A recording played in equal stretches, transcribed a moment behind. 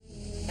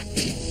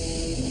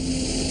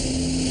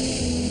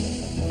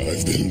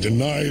I've been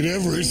denied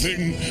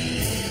everything,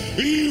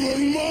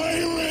 even my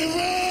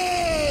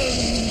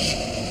revenge!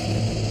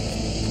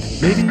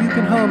 Maybe you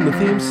can hum the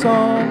theme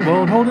song,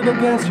 won't hold it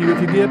against you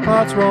if you get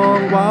parts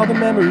wrong. While the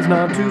memory's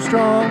not too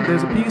strong,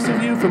 there's a piece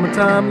of you from a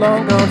time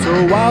long gone.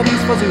 So while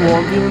these fuzzy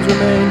warm feelings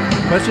remain,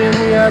 question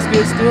we ask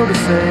is still the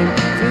same.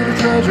 Is it a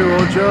treasure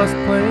or just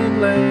plain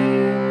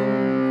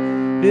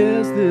lame?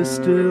 Is this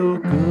still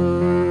good?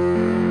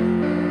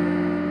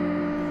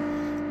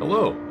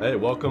 Hello, hey,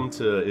 welcome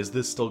to Is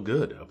This Still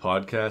Good? A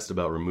podcast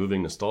about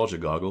removing nostalgia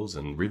goggles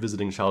and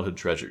revisiting childhood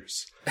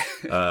treasures.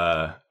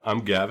 I'm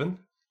Gavin.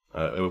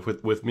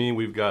 With me,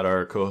 we've got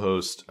our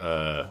co-host,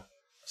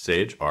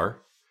 Sage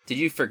R. Did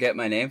you forget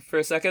my name for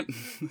a second?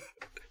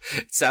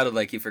 It sounded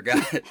like you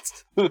forgot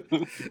it.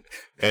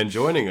 And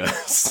joining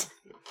us,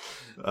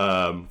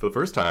 for the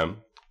first time,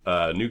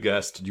 new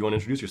guest. Do you want to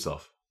introduce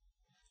yourself?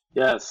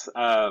 Yes,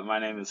 my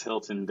name is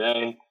Hilton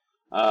Day.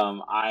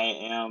 I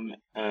am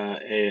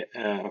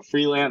a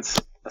freelance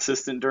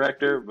assistant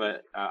director,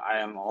 but I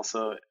am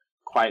also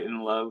quite in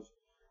love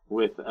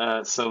with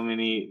so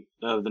many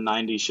of the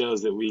 90s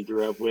shows that we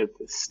grew up with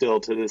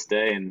still to this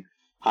day, and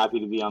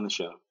happy to be on the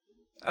show.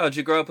 Oh, did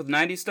you grow up with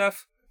 90s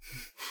stuff?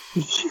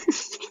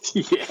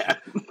 Yeah.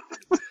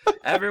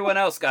 Everyone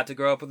else got to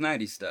grow up with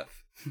 90s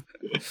stuff.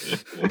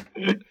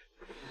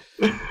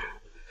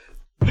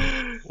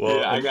 Well,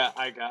 yeah,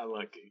 I got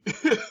lucky.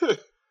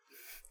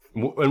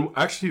 And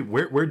actually,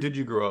 where did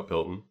you grow up,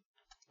 Hilton?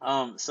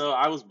 So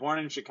I was born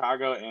in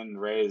Chicago and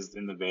raised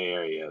in the Bay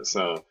Area.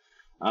 So,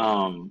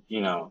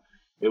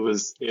 it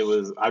was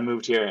I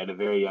moved here at a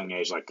very young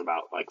age,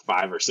 about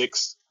 5 or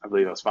 6. I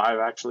believe I was 5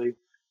 actually.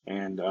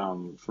 And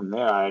from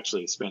there I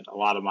actually spent a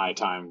lot of my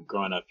time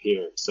growing up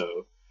here.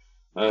 So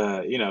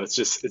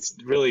it's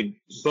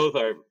really, both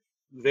are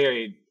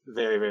very,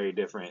 very, very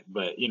different,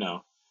 but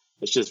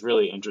it's just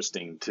really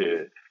interesting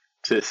to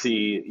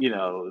see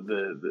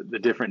the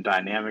different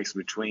dynamics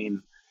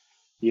between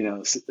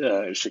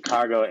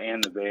Chicago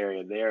and the Bay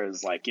Area. There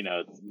is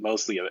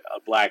mostly a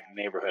black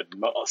neighborhood.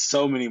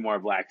 So many more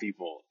black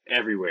people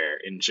everywhere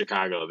in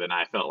Chicago than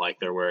I felt like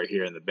there were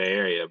here in the Bay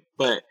Area.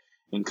 But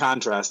in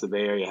contrast, the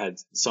Bay Area had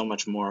so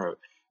much more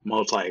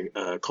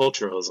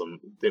multiculturalism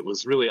that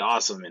was really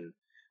awesome. And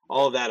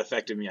all of that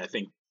affected me, I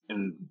think,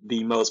 in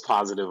the most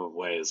positive of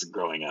ways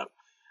growing up.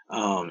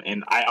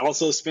 And I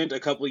also spent a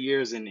couple of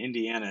years in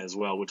Indiana as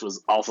well, which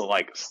was also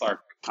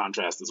stark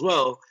contrast as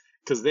well.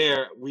 Because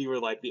there, we were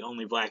the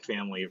only black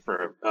family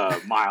for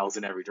miles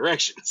in every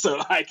direction. So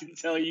I can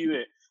tell you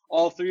that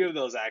all 3 of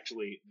those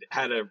actually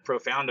had a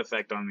profound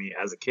effect on me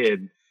as a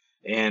kid.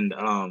 And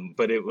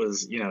but it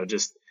was,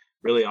 just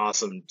really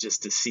awesome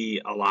just to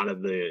see a lot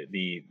of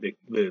the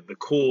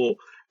cool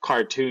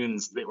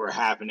cartoons that were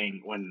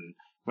happening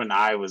when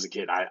I was a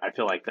kid. I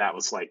feel like that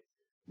was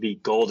the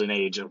golden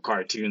age of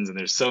cartoons. And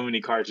there's so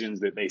many cartoons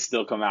that they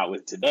still come out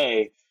with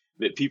today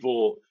that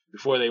people,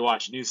 before they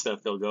watch new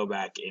stuff, they'll go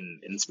back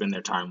and spend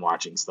their time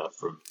watching stuff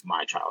from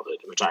my childhood,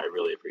 which I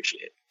really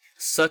appreciate.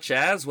 Such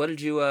as, what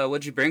did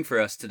you bring for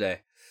us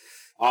today?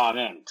 Oh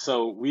man,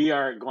 so we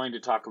are going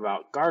to talk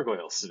about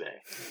Gargoyles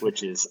today,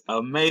 which is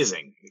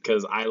amazing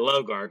because I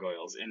love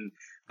Gargoyles. And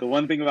the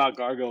one thing about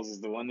Gargoyles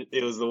is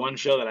it was the one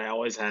show that I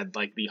always had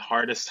the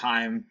hardest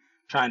time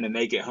trying to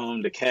make it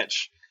home to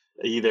catch,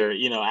 either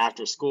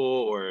after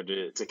school or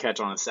to catch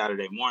on a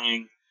Saturday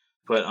morning.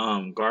 But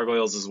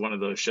Gargoyles is one of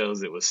those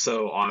shows that was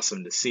so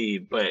awesome to see.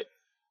 But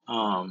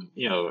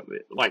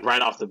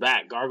right off the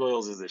bat,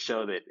 Gargoyles is a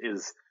show that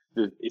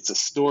it's a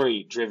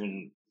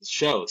story-driven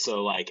show.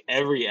 So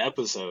every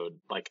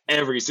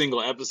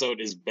single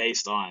episode is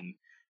based on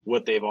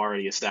what they've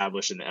already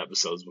established in the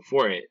episodes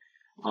before it.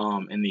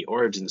 And the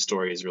origin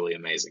story is really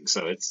amazing.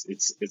 So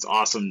it's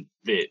awesome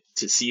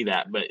to see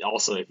that. But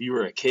also, if you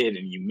were a kid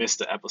and you missed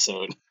the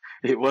episode,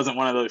 it wasn't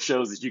one of those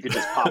shows that you could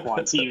just pop on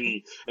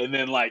TV and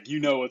then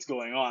what's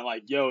going on.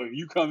 If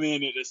you come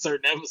in at a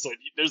certain episode,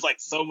 there's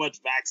so much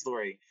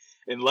backstory.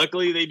 And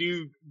luckily they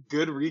do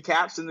good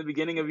recaps in the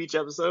beginning of each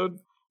episode,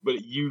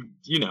 but you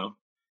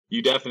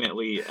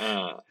definitely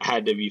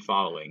had to be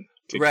following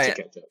to catch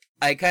up.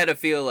 I kind of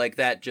feel like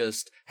that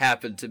just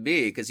happened to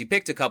me because you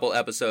picked a couple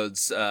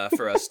episodes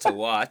for us to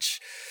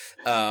watch.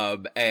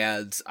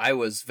 And I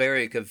was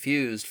very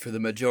confused for the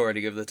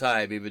majority of the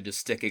time, even just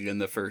sticking in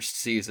the first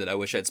season. I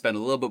wish I'd spent a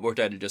little bit more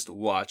time to just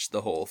watch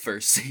the whole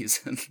first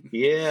season.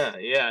 Yeah.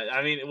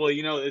 I mean, well,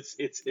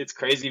 it's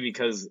crazy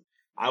because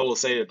I will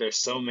say that there's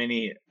so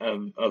many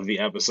of the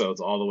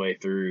episodes all the way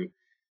through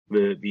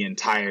the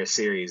entire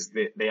series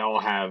that they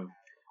all have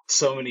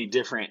so many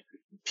different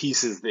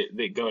pieces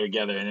that go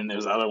together. And then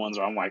there's other ones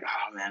where I'm like,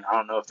 oh man, I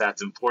don't know if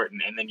that's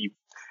important. And then you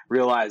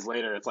realize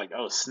later it's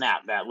oh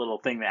snap, that little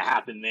thing that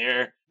happened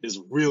there is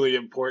really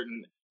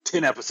important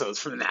 10 episodes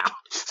from now.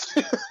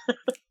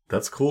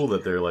 That's cool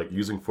that they're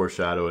using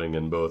foreshadowing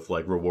and both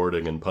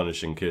rewarding and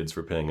punishing kids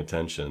for paying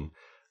attention.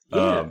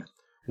 Yeah.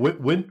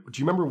 When do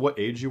you remember what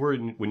age you were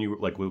when you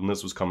when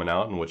this was coming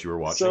out and what you were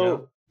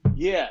watching?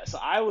 So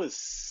I was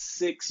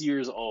 6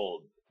 years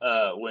old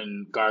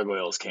when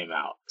Gargoyles came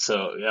out.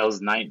 So that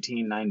was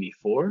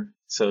 1994.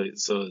 So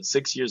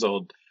 6 years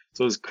old.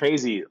 So it was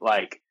crazy.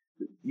 Like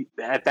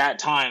at that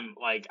time,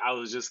 like I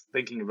was just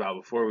thinking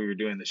about before we were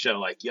doing the show,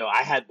 like, yo,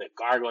 I had the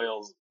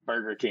Gargoyles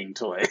Burger King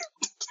toy.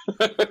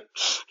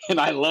 And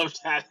I loved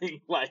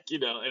having, like, you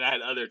know, and I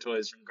had other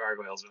toys from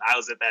Gargoyles. But I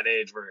was at that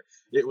age where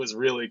it was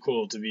really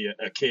cool to be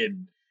a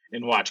kid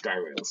and watch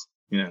Gargoyles,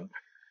 you know?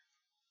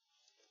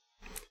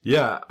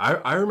 Yeah,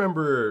 I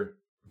remember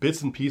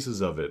bits and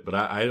pieces of it, but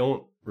I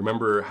don't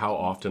remember how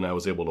often I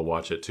was able to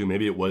watch it too.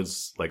 Maybe it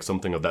was like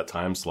something of that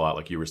time slot,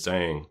 like you were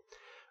saying.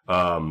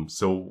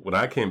 So when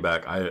I came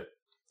back, I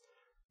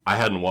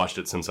hadn't watched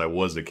it since I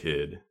was a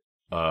kid.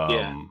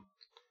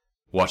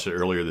 Watched it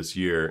earlier this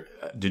year.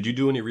 Did you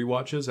do any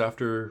rewatches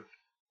after,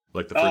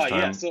 like, the first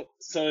time? Yeah.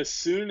 So as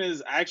soon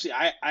as actually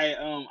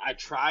I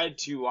tried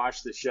to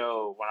watch the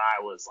show when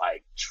I was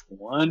like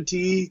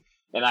 20,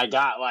 and I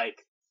got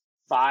like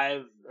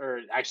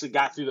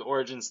got through the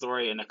origin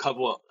story and a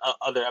couple of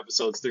other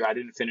episodes through. I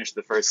didn't finish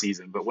the first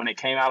season, but when it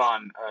came out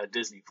on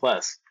Disney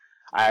Plus,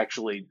 I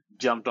actually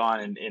jumped on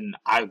and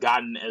I've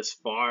gotten as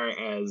far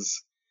as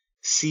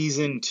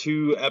season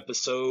 2,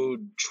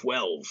 episode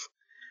 12.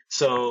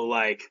 So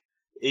like.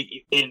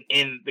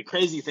 And the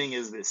crazy thing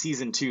is that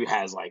season 2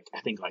 has like I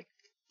think like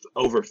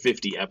over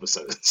 50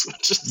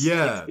 episodes.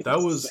 Yeah, that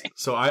was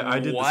so. I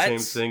did What? the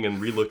same thing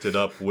and re-looked it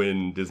up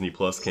when Disney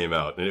Plus came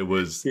out, and it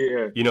was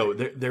you know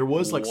there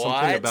was like something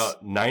What?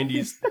 about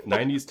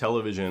 90s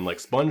television. Like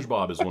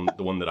SpongeBob is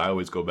the one that I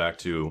always go back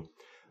to.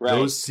 Right.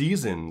 Those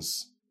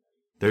seasons,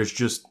 there's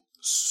just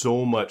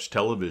so much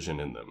television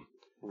in them,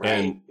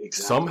 and exactly.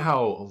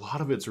 somehow a lot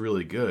of it's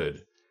really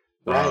good.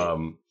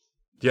 Right.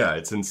 Yeah,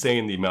 it's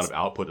insane the amount of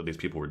output that these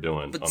people were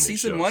doing. But on these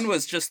season shows. 1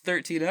 was just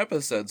 13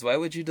 episodes. Why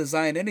would you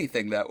design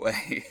anything that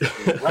way?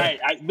 Right.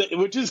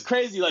 Which is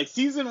crazy. Like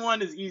season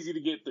 1 is easy to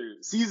get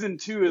through. Season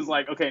 2 is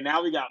like, okay,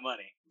 now we got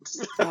money.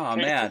 Oh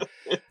man,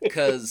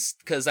 because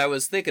I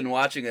was thinking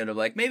watching it of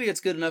like maybe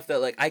it's good enough that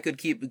like I could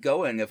keep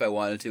going if I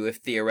wanted to, if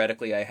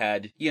theoretically I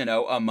had, you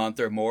know, a month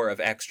or more of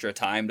extra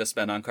time to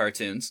spend on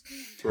cartoons.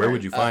 Where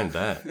would you find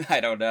that? I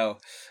don't know.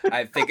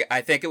 I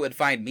think it would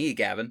find me,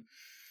 Gavin.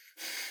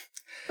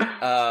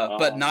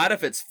 But not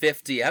if it's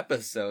 50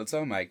 episodes.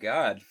 Oh my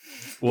god.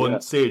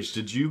 Well, Sage,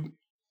 did you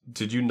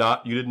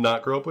not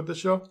grow up with the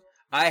show?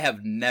 I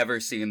have never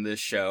seen this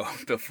show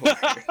before.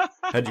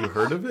 Had you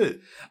heard of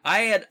it?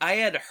 I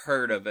had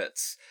heard of it.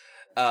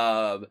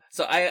 So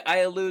I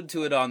allude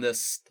to it on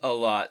this a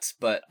lot,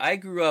 but I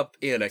grew up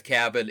in a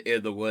cabin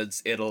in the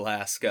woods in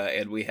Alaska,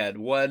 and we had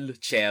one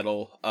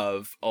channel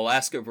of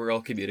Alaska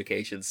Rural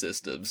Communication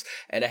Systems,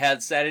 and it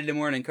had Saturday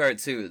morning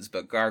cartoons,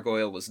 but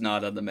Gargoyle was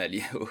not on the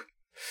menu.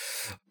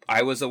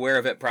 I was aware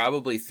of it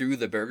probably through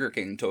the Burger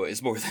King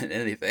toys more than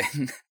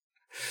anything.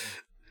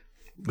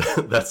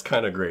 That's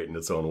kind of great in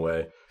its own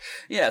way.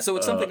 Yeah, so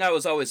it's something I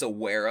was always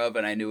aware of,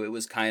 and I knew it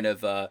was kind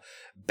of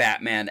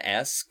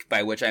Batman-esque,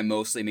 by which I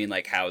mostly mean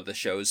like how the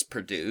show's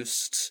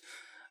produced.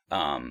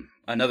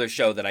 Another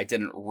show that I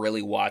didn't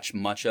really watch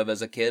much of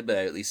as a kid, but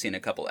I'd at least seen a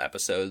couple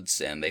episodes,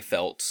 and they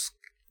felt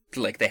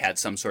like they had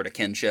some sort of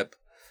kinship.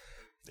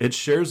 It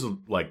shares,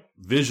 like,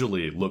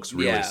 visually looks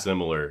really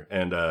similar,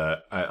 and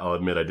I'll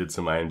admit I did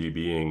some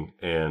IMDbing,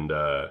 and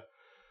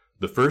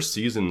the first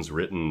season's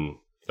written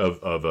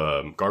of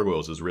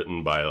Gargoyles is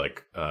written by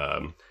like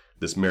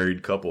this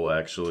married couple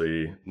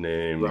actually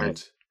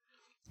named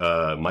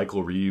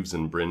Michael Reeves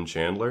and Bryn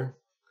Chandler.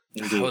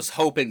 I was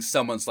hoping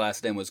someone's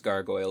last name was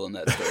Gargoyle in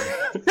that story.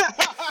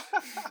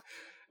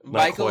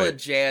 Michael quite. and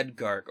Jan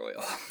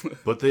Gargoyle.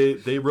 But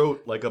they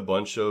wrote like a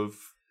bunch of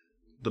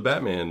the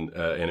Batman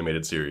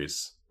animated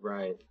series,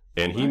 Right.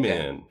 and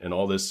He-Man and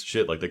all this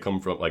shit. Like they come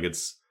from like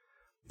it's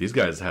these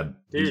guys had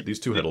these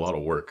two had a lot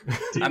of work.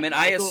 I mean,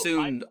 I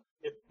assumed.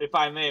 If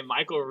I may,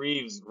 Michael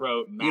Reeves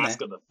wrote Mask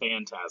of the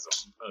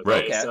Phantasm.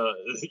 Okay? Right. So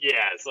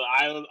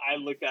I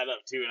looked that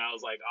up too, and I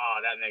was like,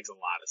 oh, that makes a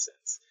lot of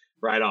sense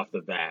right off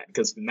the bat,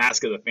 because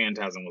Mask of the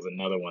Phantasm was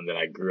another one that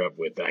I grew up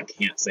with that I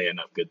can't say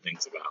enough good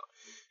things about.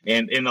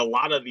 And in a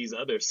lot of these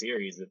other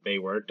series that they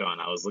worked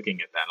on, I was looking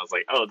at that and I was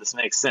like, oh, this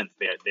makes sense.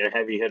 They're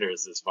heavy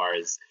hitters as far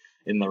as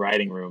in the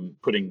writing room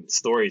putting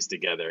stories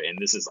together. And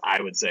this is,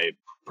 I would say,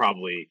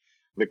 probably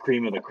the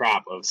cream of the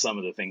crop of some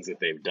of the things that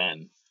they've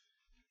done.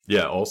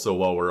 Yeah. Also,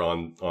 while we're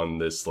on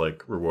this,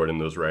 like rewarding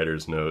those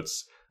writers'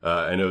 notes,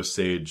 I know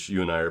Sage,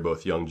 you and I are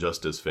both Young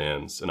Justice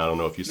fans, and I don't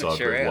know if you saw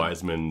sure Greg am.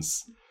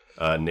 Wiseman's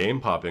name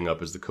popping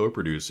up as the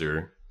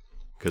co-producer,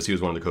 because he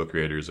was one of the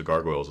co-creators of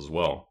Gargoyles as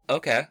well.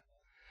 Okay.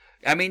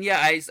 I mean, yeah,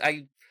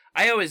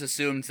 I always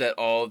assumed that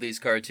all of these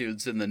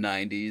cartoons in the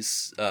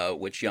 90s,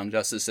 which Young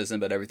Justice isn't,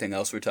 but everything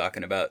else we're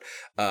talking about,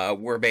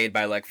 were made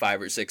by like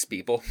 5 or 6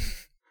 people.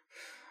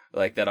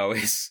 Like that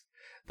always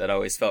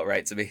felt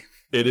right to me.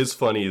 It is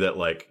funny that,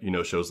 like, you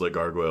know, shows like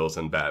Gargoyles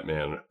and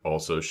Batman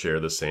also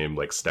share the same,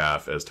 like,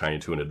 staff as Tiny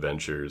Toon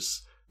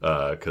Adventures.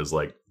 Because,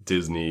 like,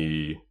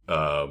 Disney,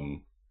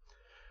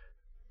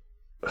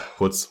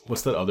 what's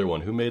that other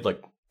one? Who made,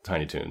 like,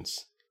 Tiny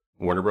Toons?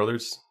 Warner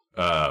Brothers?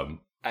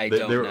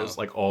 don't There know. was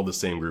like all the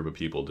same group of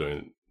people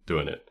doing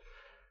it.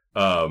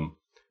 I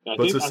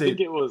But think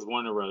it was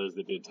Warner Brothers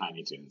that did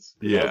Tiny Toons.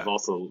 Yeah. It was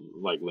also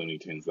like Looney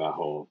Tunes, that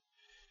whole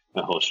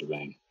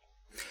shebang.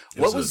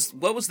 What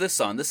was this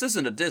on? This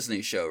isn't a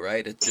Disney show,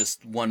 right? It's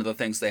just one of the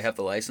things they have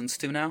the license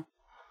to now.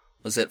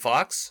 Was it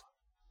Fox?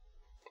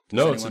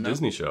 No, it's a anyone know?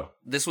 Disney show.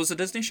 This was a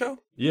Disney show?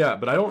 Yeah,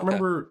 but I don't Okay.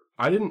 remember.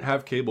 I didn't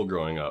have cable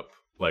growing up,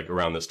 like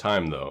around this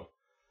time though.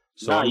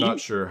 So Nah, I'm you- not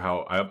sure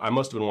how. I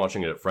must have been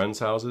watching it at friends'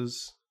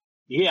 houses.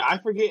 Yeah, I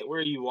forget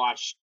where you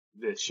watched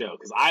this show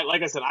because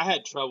like I said, I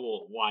had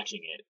trouble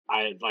watching it.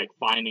 I like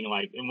finding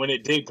and when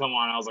it did come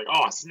on, I was like,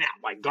 oh snap!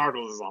 Like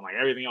Gargoyles is on. Like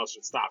everything else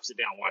should stop. Sit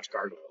down, watch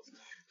Gargoyles.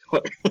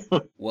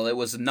 Well, it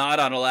was not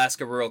on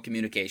Alaska Rural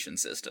Communication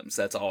Systems.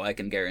 That's all I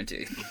can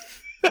guarantee.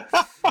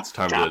 It's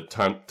time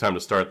to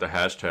start the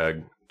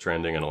hashtag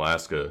trending in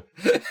Alaska.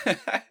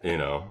 You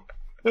know,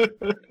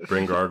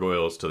 bring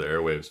gargoyles to the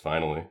airwaves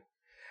finally.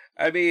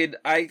 I mean,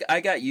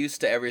 I got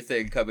used to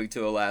everything coming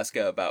to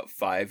Alaska about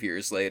 5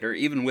 years later.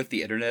 Even with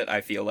the internet,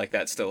 I feel like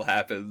that still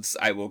happens.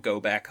 I will go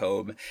back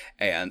home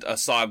and a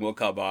song will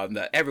come on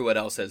that everyone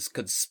else has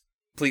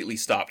completely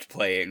stopped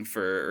playing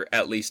for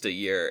at least a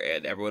year,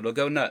 and everyone will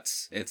go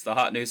nuts. It's the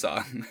hot new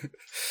song.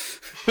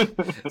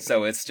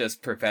 So it's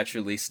just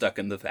perpetually stuck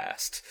in the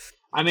past.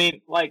 I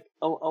mean, like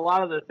a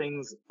lot of the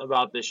things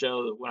about the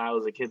show when I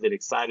was a kid that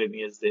excited me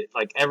is that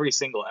like every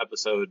single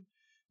episode,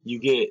 you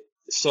get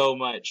so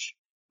much.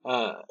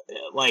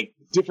 Like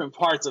different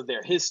parts of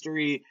their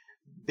history,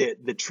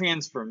 the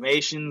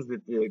transformations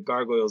that the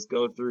gargoyles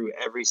go through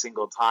every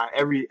single time,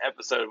 every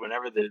episode,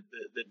 whenever the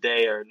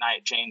day or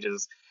night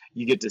changes,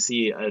 you get to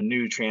see a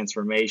new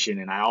transformation.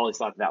 And I always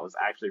thought that was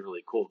actually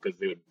really cool because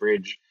they would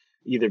bridge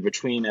either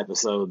between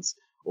episodes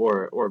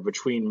or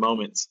between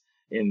moments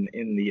in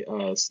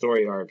the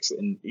story arcs,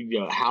 and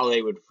how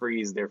they would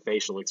freeze their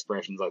facial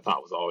expressions. I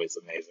thought was always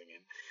amazing.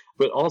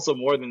 But also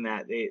more than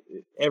that,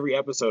 every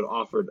episode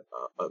offered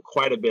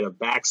quite a bit of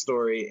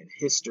backstory and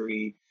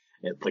history,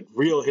 and like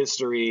real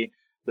history.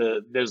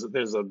 There's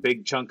a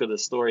big chunk of the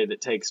story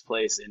that takes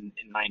place in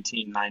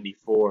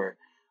 1994.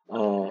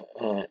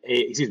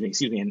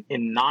 Excuse me,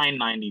 in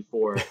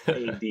 994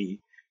 AD.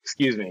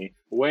 Excuse me,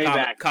 way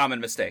back.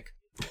 Common mistake.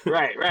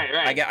 Right.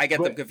 I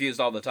get them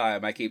confused all the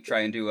time. I keep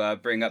trying to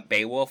bring up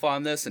Beowulf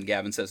on this, and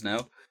Gavin says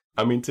no.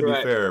 I mean, to be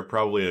Right. fair,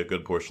 probably a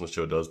good portion of the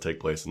show does take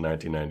place in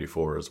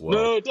 1994 as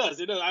well. No, it does.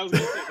 I was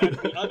going to say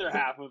that's the other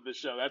half of the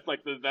show. That's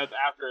like that's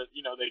after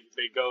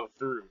they go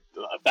through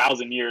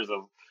 1,000 years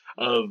of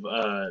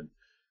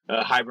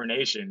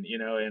hibernation.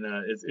 And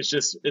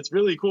it's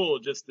really cool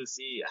just to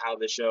see how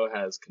the show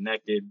has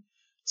connected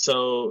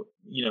so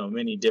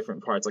many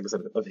different parts, like I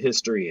said, of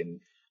history, and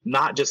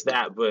not just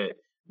that,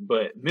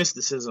 but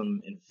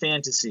mysticism and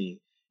fantasy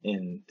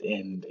and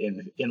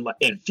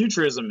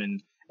futurism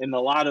and a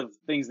lot of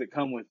things that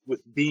come with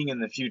being in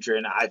the future.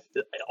 And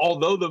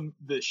although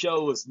the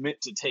show was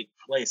meant to take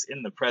place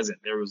in the present,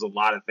 there was a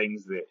lot of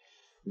things that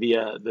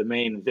the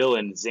main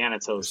villain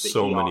Xanatos.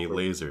 So many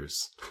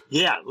lasers.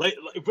 Yeah,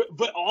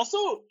 but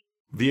also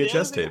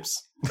VHS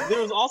tapes.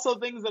 There was also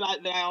things that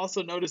I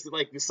also noticed that,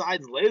 like,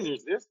 besides lasers,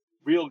 there's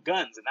real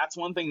guns, and that's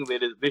one thing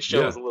that this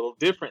show is a little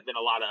different than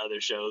a lot of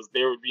other shows.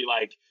 There would be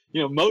like,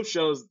 most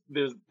shows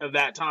of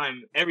that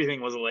time,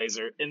 everything was a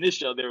laser. In this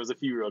show, there was a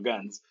few real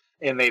guns.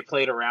 And they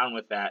played around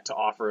with that to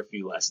offer a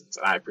few lessons,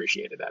 and I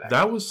appreciated that.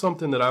 That was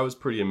something that I was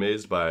pretty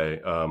amazed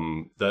by.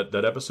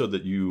 That episode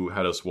that you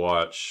had us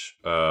watch,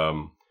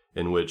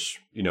 in which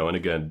and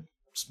again,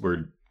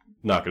 we're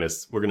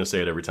gonna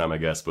say it every time, I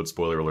guess, but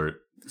spoiler alert.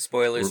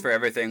 Spoilers for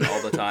everything,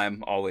 all the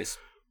time, always.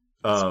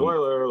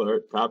 Spoiler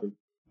alert, probably.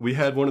 We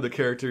had one of the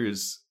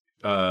characters,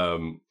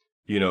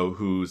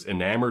 who's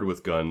enamored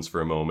with guns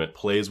for a moment,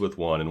 plays with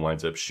one, and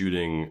winds up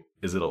shooting.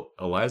 Is it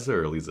Eliza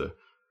or Eliza?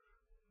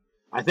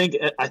 I think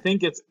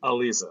it's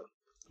Eliza.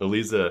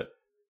 Eliza,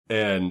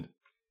 and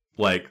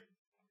like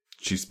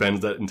she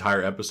spends that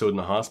entire episode in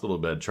the hospital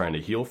bed trying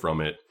to heal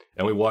from it,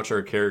 and we watch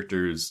our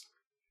characters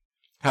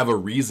have a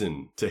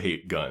reason to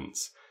hate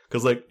guns.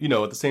 Because, like,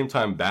 at the same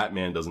time,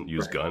 Batman doesn't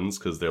use guns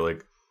because they're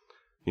like,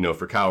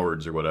 for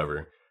cowards or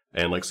whatever.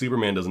 And like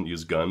Superman doesn't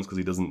use guns because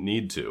he doesn't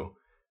need to.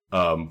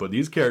 But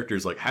these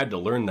characters like had to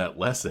learn that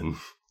lesson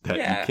that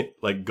you can't,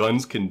 like,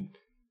 guns can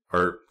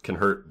hurt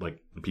like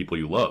the people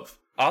you love.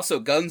 Also,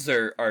 guns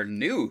are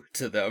new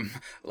to them.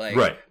 Like,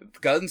 right.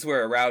 Guns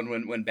were around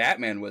when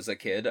Batman was a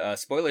kid.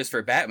 Spoilers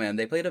for Batman,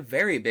 they played a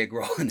very big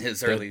role in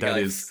his early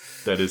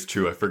life. That is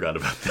true. I forgot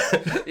about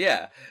that.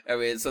 Yeah. I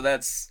mean, so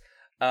that's...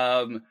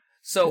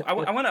 So I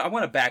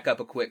want to back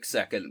up a quick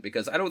second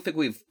because I don't think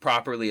we've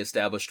properly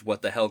established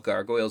what the hell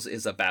Gargoyles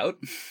is about.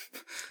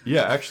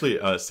 Yeah, actually,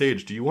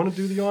 Sage, do you want to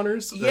do the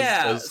honors?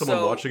 As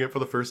someone watching it for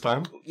the first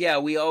time? Yeah,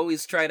 we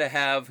always try to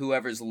have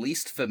whoever's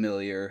least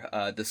familiar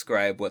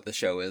describe what the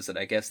show is, and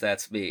I guess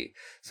that's me.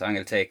 So I'm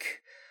gonna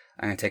take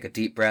a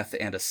deep breath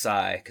and a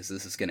sigh because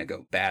this is gonna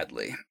go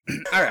badly.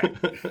 All right.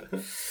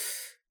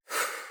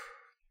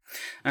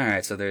 All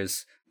right, so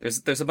there's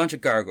there's a bunch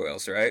of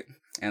gargoyles, right?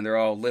 And they're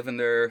all living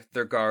their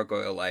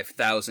gargoyle life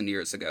 1,000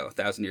 years ago,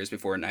 1,000 years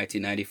before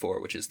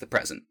 1994, which is the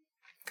present.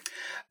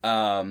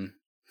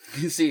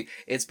 You see,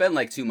 it's been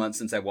like 2 months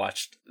since I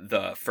watched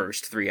the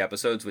first 3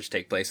 episodes, which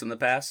take place in the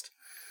past.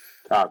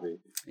 Copy.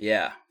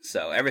 Yeah,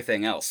 so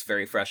everything else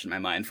very fresh in my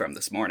mind from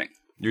this morning.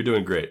 You're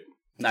doing great.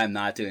 I'm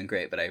not doing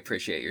great, but I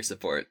appreciate your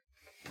support.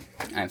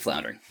 I'm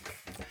floundering.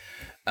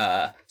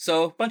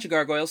 So, a bunch of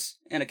gargoyles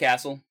in a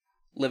castle,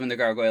 living their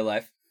gargoyle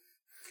life,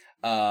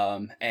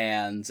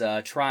 and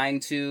trying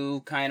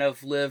to kind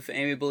of live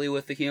amiably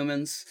with the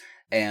humans.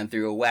 And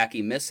through a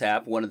wacky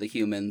mishap, one of the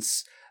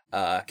humans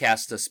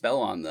cast a spell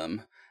on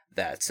them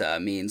that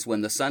means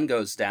when the sun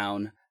goes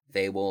down,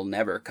 they will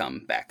never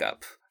come back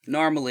up.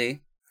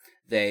 Normally,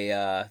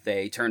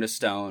 they turn to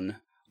stone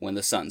when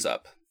the sun's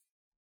up.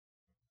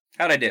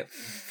 How'd I do?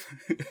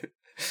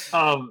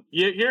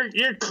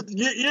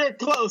 You're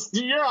close.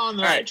 You're on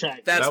the right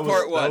track. That's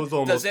part one.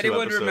 Does anyone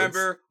 2 episodes.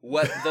 remember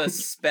what the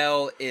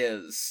spell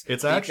is?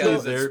 It's actually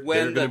Because they're it's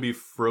when going to be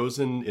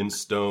frozen in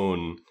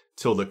stone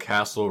till the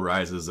castle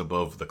rises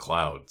above the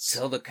clouds.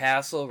 Till the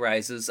castle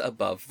rises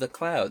above the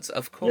clouds.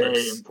 Of Very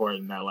course,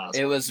 important, that last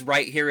it one. was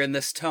right here in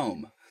this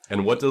tome.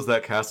 And what does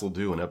that castle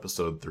do in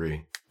episode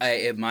 3?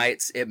 It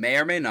may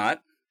or may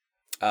not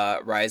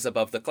rise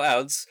above the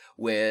clouds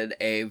when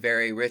a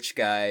very rich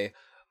guy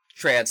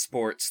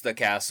transports the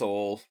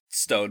castle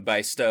stone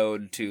by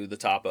stone to the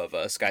top of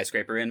a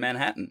skyscraper in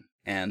Manhattan,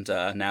 and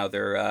now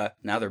they're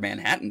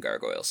Manhattan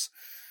gargoyles.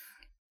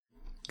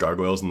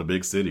 Gargoyles in the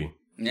big city.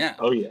 Yeah.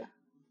 Oh yeah.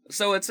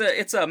 So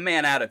it's a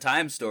man out of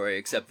time story,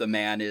 except the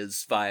man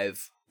is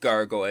 5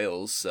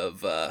 gargoyles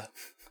of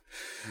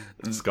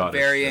Scottish,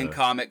 varying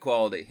comic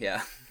quality.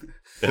 Yeah.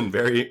 and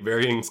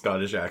varying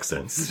Scottish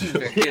accents.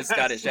 Various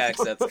Scottish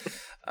accents.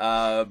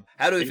 How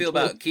do we feel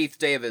about Keith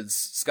David's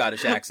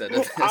Scottish accent? I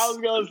was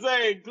gonna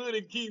say,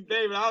 including Keith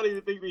David, I don't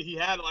even think that he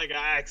had like an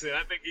accent.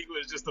 I think he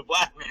was just a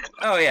black man.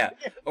 Oh yeah.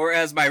 Or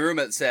as my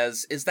roommate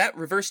says, is that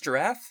reverse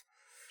giraffe?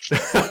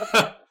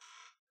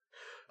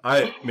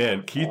 Keith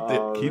man.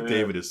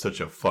 David is such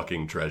a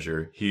fucking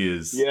treasure. He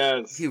is.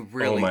 Yes. He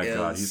really oh my is.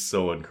 god, he's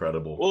so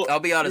incredible. Well,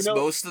 I'll be honest, you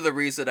know, most of the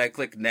reason I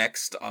click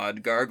next on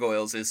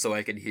Gargoyles is so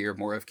I can hear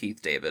more of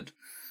Keith David.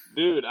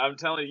 dude, I'm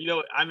telling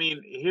you, I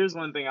mean, here's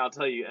one thing I'll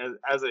tell you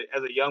as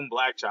a young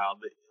black child,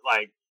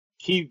 like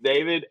Keith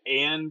David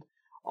and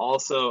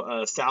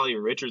also Sally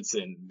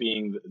Richardson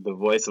being the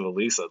voice of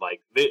Elisa,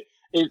 like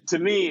to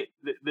me,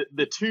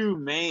 the 2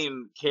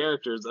 main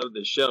characters of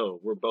the show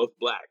were both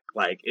black,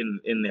 like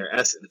in their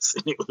essence.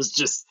 And it was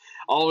just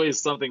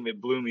always something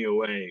that blew me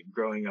away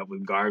growing up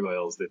with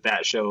Gargoyles,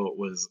 that show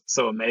was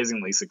so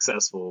amazingly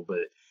successful, but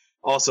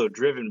also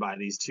driven by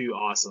these 2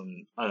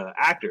 awesome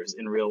actors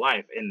in real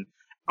life. And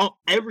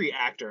every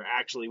actor,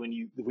 actually, when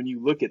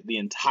you look at the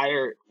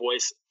entire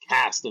voice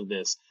cast of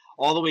this,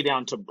 all the way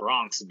down to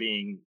Bronx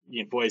being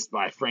voiced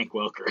by Frank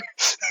Welker.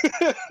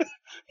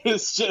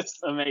 It's just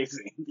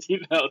amazing.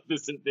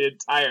 The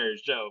entire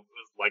show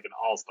was like an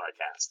all-star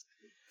cast.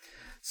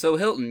 So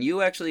Hilton,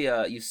 you actually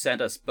you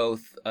sent us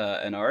both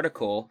an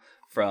article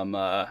from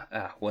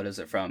what is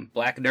it, from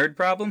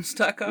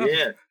blacknerdproblems.com?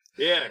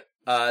 Yeah.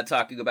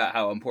 Talking about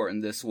how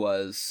important this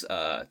was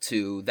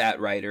to that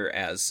writer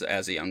as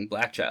a young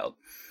black child.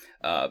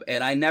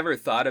 And I never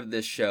thought of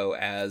this show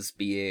as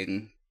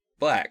being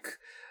black.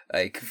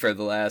 Like, for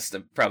the last,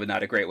 probably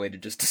not a great way to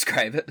just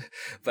describe it,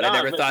 but I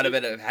never thought of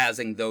it as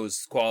having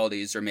those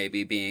qualities or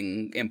maybe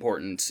being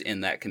important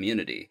in that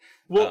community.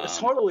 Well,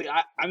 totally.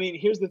 I mean,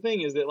 here's the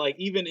thing is that, like,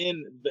 even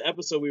in the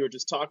episode we were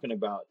just talking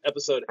about,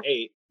 episode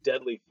 8,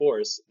 Deadly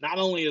Force, not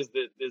only is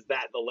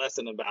that the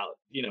lesson about,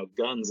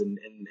 guns and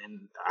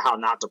how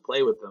not to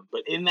play with them,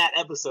 but in that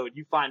episode,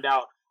 you find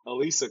out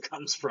Elisa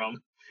comes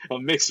from a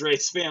mixed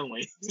race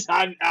family.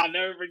 I'll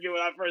never forget when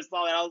I first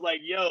saw that. I was like,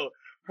 yo,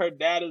 her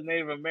dad is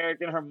Native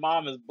American, her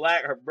mom is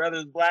black, her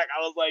brother's black. I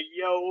was like,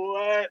 yo,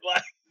 what?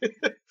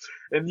 Like,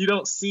 and you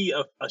don't see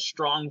a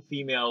strong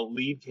female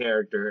lead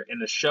character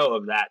in a show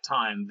of that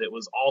time that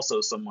was also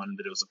someone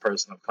that was a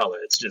person of color.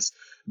 It's just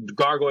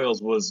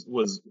Gargoyles was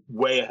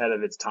way ahead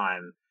of its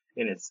time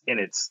in its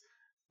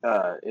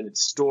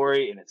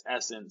story, in its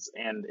essence,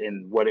 and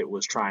in what it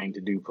was trying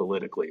to do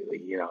politically.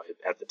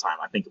 At the time,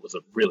 I think it was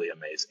really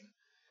amazing.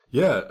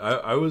 Yeah,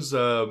 I was.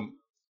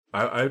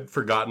 I'd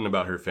forgotten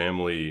about her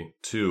family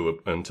too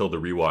until the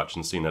rewatch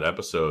and seeing that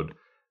episode,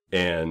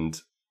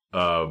 and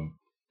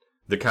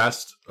the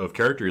cast of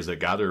characters that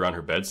gather around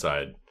her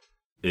bedside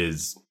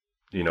is,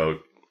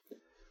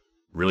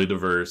 really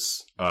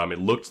diverse. It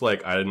looked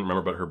like, I didn't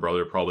remember, but her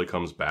brother probably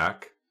comes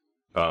back.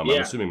 I'm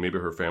assuming maybe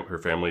her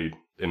family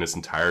in its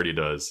entirety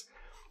does,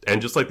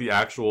 and just like the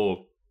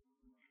actual,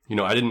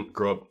 I didn't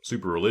grow up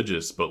super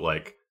religious, but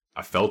like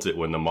I felt it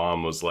when the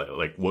mom was like,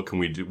 what can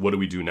we do? What do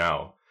we do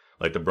now?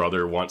 Like, the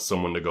brother wants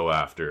someone to go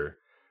after,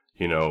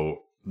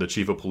 the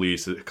chief of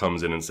police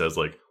comes in and says,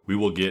 like, we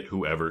will get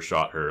whoever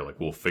shot her. Like,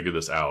 we'll figure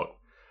this out.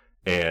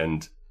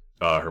 And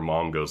her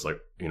mom goes, like,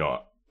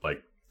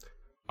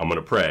 I'm going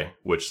to pray,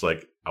 which,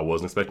 like, I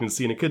wasn't expecting to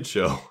see in a kid's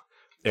show.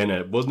 And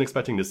I wasn't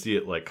expecting to see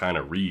it like kind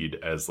of read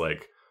as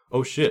like,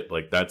 oh shit,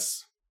 like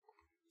that's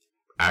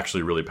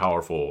actually really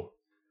powerful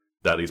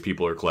that these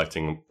people are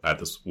collecting at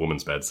this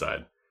woman's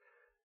bedside.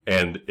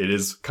 And it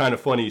is kind of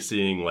funny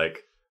seeing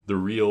like the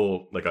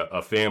real, like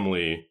a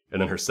family,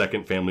 and then her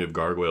second family of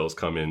gargoyles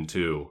come in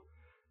too,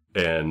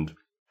 and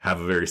have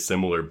a very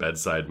similar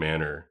bedside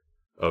manner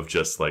of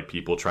just like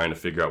people trying to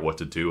figure out what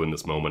to do in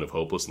this moment of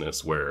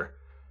hopelessness where,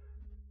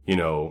 you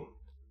know,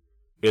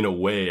 in a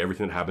way,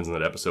 everything that happens in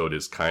that episode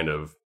is kind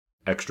of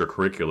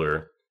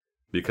extracurricular,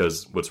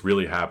 because what's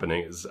really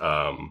happening is,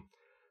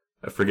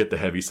 I forget the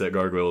heavyset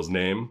gargoyle's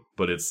name,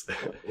 but it's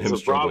him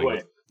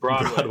struggling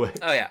Broadway.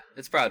 Oh yeah,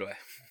 it's Broadway.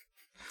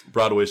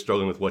 Broadway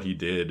struggling with what he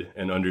did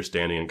and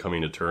understanding and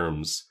coming to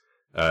terms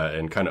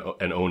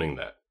and owning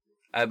that.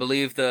 I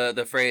believe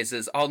the phrase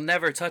is, "I'll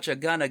never touch a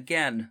gun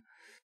again."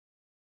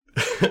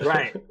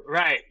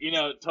 right. You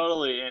know,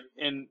 totally.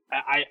 And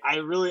I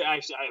really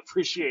actually I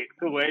appreciate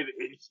the way that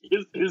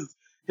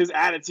his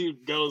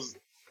attitude goes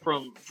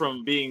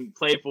from being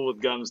playful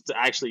with guns to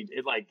actually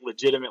like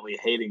legitimately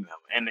hating them.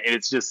 And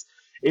it's just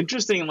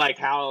interesting, like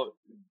how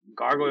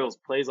Gargoyles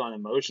plays on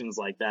emotions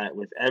like that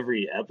with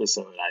every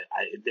episode.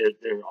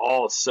 They're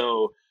all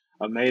so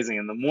amazing.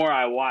 And the more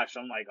I watch,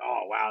 I'm like,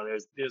 oh wow,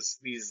 there's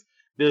these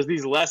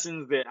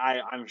lessons that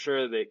I'm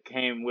sure that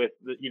came with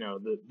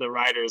the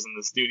writers and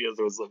the studios.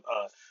 There was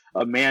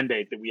a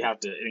mandate that we have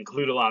to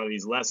include a lot of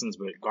these lessons,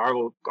 but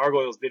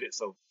Gargoyles did it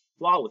so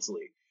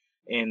flawlessly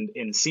and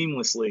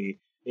seamlessly,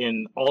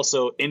 in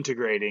also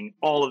integrating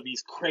all of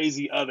these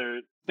crazy other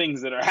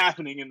things that are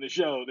happening in the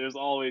show. There's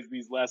always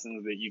these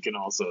lessons that you can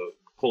also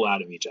pull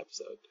out of each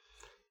episode.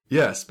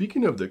 Yeah,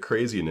 speaking of the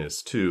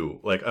craziness too,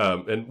 like,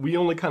 and we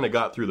only kind of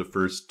got through the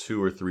first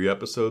 2 or 3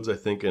 episodes, I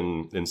think,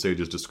 in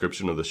Sage's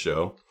description of the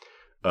show.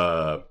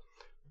 But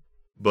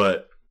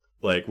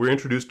like, we're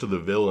introduced to the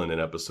villain in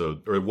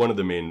one of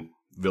the main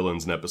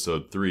villains in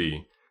episode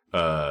 3,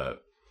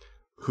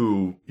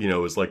 who, you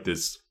know, is like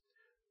this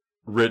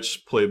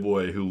rich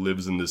playboy who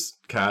lives in this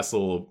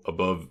castle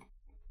above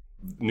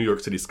New York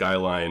City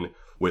skyline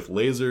with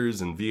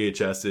lasers and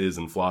VHSs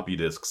and floppy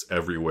disks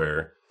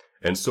everywhere.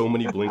 And so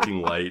many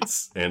blinking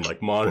lights and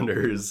like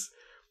monitors,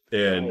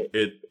 and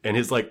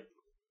his like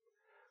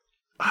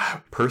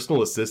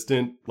personal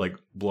assistant, like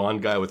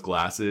blonde guy with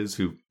glasses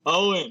who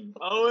Owen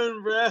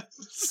Brett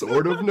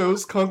sort of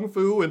knows kung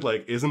fu and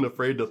like isn't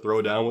afraid to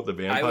throw down with the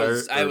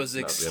vampire. I was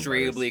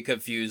extremely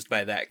confused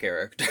by that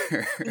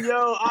character.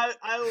 Yo, I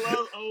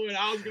love Owen.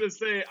 I was gonna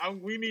say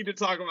we need to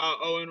talk about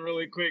Owen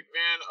really quick,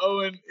 man.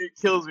 Owen, it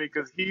kills me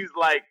because he's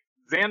like,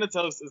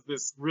 Xanatos is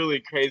this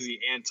really crazy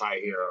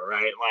anti-hero,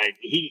 right? Like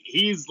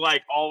he's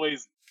like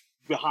always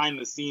behind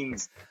the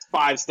scenes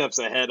 5 steps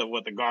ahead of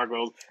what the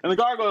Gargoyles, and the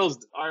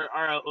Gargoyles are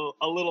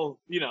a little,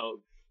 you know,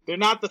 they're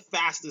not the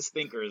fastest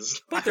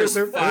thinkers. But there's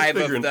 5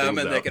 of them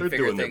and they can They're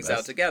figure doing their things out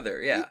best.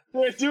 together. Yeah.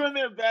 They're doing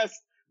their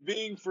best,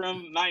 being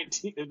from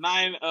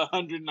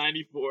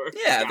 994.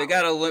 Yeah, they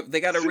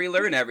gotta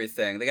relearn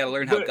everything. They gotta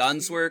learn how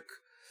guns work.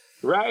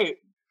 Right.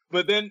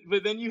 But then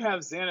you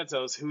have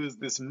Xanatos, who is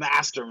this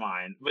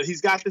mastermind, but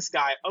he's got this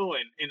guy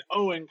Owen, and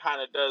Owen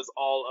kind of does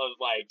all of,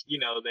 like, you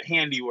know, the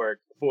handiwork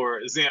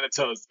for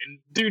Xanatos, and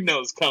dude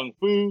knows kung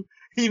fu.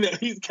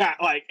 He's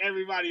got like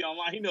everybody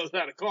online. He knows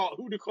how to call,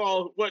 who to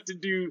call, what to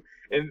do,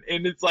 and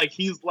it's like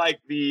he's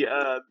like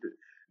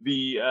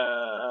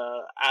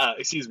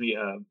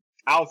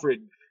Alfred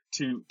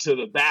to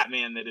the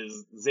Batman that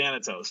is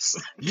Xanatos.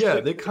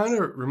 Yeah, they kind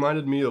of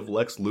reminded me of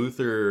Lex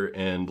Luthor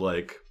and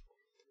like.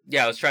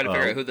 Yeah, I was trying to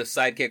figure out who the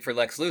sidekick for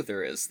Lex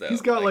Luthor is, though.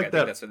 He's got like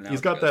that. He's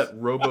got goes. that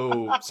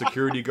robo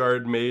security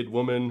guard maid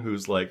woman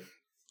who's like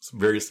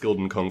very skilled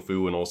in kung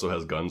fu and also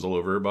has guns all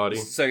over her body.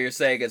 So you're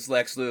saying it's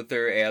Lex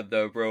Luthor and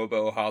the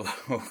robo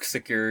hollow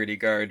security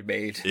guard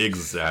maid?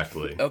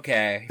 Exactly.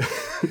 Okay.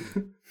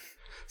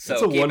 So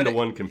it's a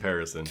 1-to-1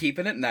 comparison.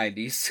 Keeping it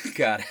 90s.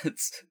 Got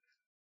it.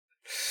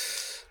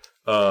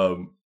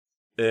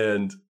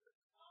 And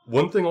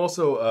one thing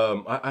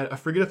also, I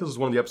forget if this was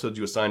one of the episodes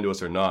you assigned to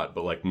us or not,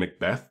 but like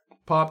Macbeth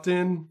popped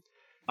in.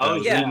 Oh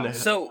yeah.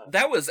 So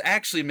that was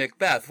actually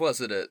Macbeth,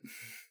 wasn't it?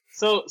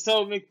 So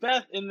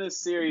Macbeth in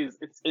this series,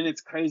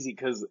 it's crazy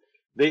because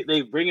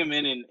they bring him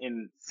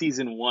in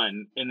season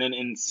 1, and then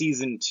in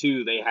season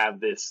 2 they have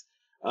this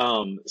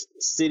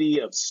City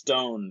of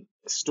Stone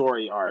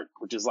story arc,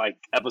 which is like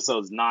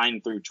episodes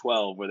 9 through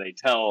 12, where they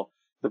tell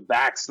the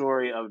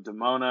backstory of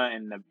Demona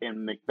and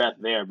Macbeth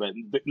there. But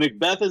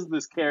Macbeth is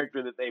this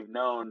character that they've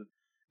known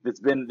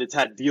that's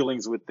had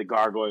dealings with the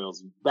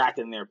Gargoyles back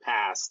in their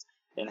past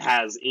and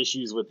has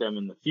issues with them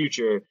in the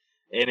future.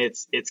 And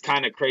it's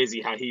kind of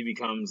crazy how he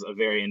becomes a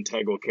very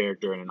integral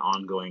character and an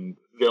ongoing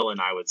villain,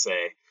 I would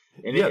say.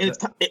 And it's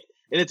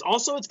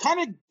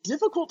kind of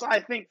difficult, I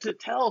think, to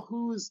tell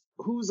who's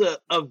a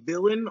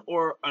villain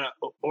or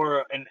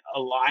an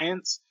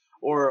alliance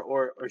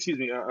or excuse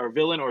me, or a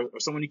villain or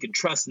someone you can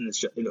trust in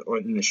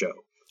the show.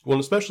 Well,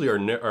 and especially our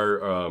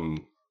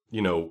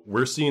you know,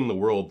 we're seeing the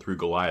world through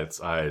Goliath's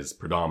eyes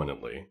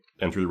predominantly,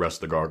 and through the rest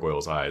of the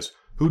Gargoyles' eyes,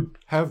 who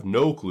have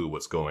no clue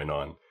what's going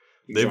on.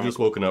 They've just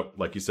woken up,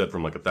 like you said,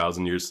 from like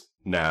 1,000 years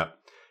nap,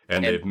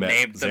 and they've met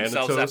named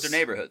themselves after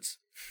neighborhoods.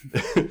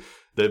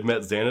 They've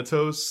met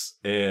Xanatos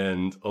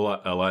and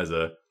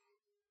Eliza,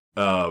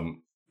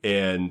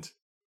 and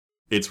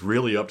it's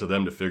really up to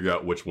them to figure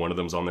out which one of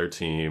them's on their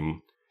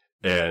team.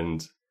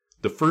 And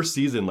the first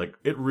season, like,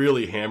 it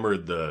really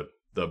hammered the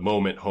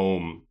moment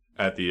home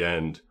at the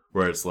end,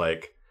 where it's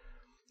like,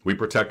 we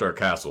protect our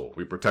castle,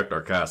 we protect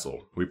our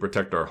castle, we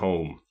protect our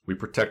home, we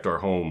protect our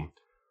home,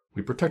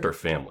 we protect our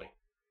family.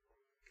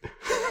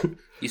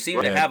 You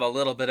seem to have a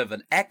little bit of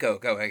an echo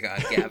going on,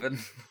 Gavin.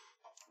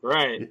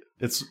 Right.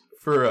 It's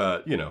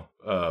for,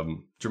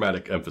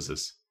 dramatic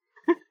emphasis.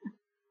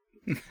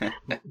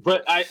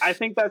 But I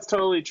think that's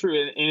totally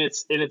true. And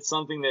it's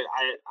something that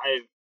I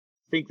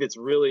think that's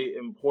really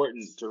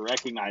important to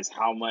recognize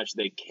how much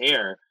they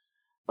care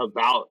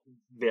about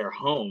their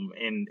home.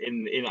 And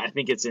I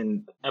think it's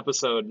in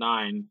episode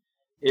 9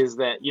 is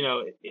that,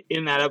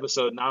 in that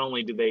episode, not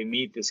only do they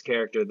meet this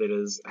character that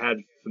has had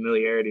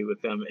familiarity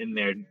with them in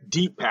their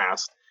deep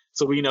past,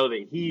 so we know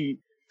that he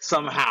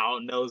somehow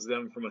knows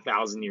them from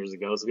 1,000 years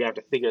ago, so we have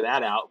to figure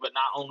that out. But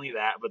not only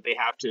that, but they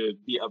have to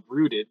be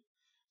uprooted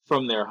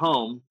from their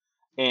home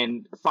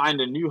and find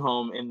a new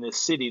home in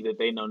this city that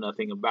they know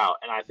nothing about.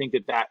 And I think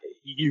that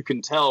you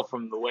can tell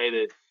from the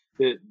way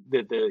that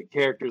the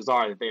characters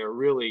are, that they are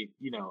really,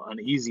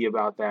 uneasy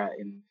about that.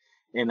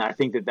 And I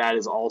think that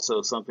is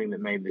also something that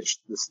made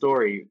the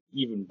story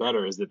even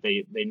better, is that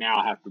they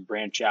now have to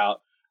branch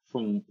out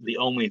from the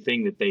only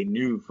thing that they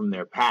knew from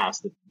their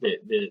past that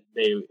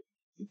they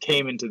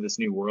came into this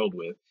new world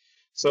with.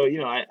 So,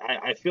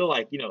 I feel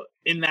like,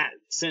 in that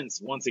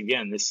sense, once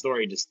again, this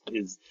story just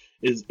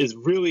is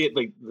really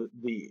like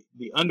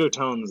the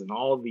undertones and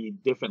all the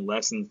different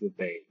lessons that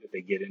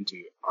they get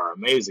into are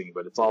amazing.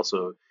 But it's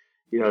also,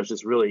 it's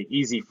just really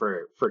easy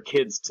for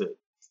kids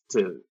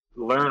to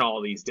learn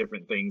all these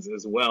different things,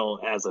 as well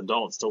as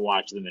adults to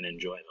watch them and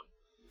enjoy them.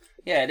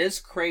 Yeah, it is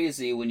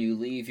crazy when you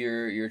leave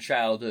your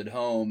childhood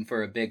home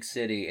for a big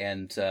city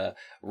and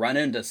run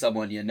into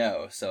someone you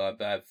know. So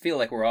I feel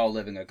like we're all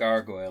living a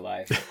gargoyle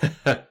life.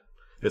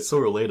 It's so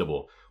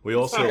relatable. We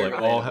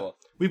also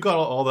we've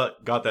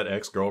got that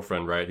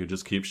ex-girlfriend, right, who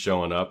just keeps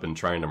showing up and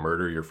trying to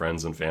murder your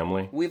friends and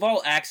family. We've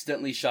all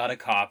accidentally shot a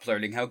cop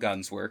learning how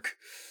guns work.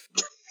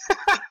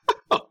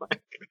 Oh my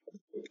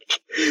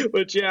God.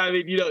 But yeah, I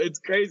mean, it's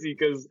crazy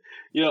because,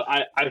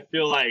 I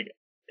feel like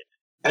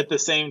at the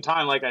same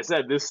time, like I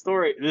said, this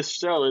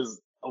show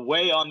is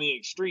way on the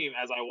extreme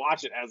as I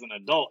watch it as an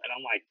adult. And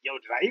I'm like, yo,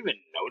 did I even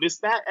notice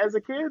that as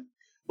a kid?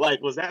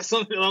 Like, was that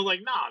something? I was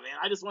like, nah, man,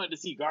 I just wanted to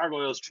see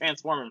gargoyles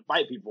transform and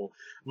fight people.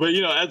 But,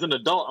 as an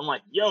adult, I'm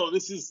like, yo,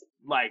 this is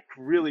like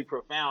really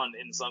profound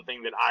and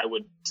something that I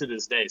would to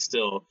this day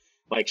still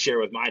like share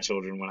with my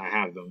children when I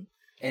have them.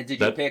 And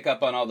did you pick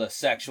up on all the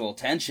sexual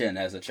tension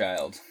as a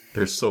child?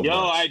 There's so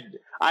much.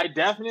 I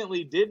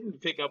definitely didn't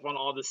pick up on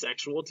all the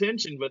sexual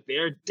tension, but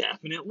there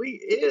definitely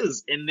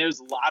is. And there's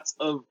lots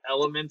of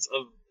elements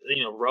of,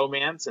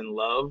 romance and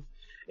love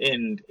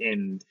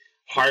and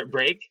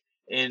heartbreak.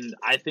 And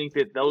I think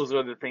that those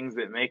are the things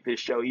that make this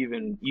show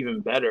even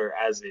better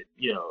as it,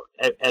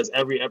 as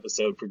every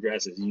episode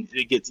progresses.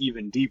 It gets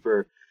even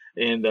deeper.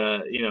 And,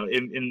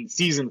 in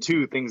season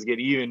 2, things get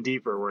even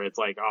deeper, where it's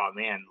like, oh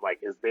man, like,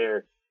 is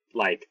there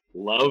like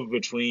love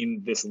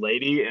between this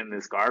lady and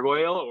this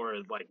gargoyle, or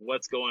like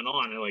what's going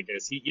on? And like,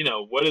 is he,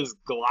 what is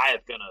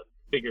Goliath gonna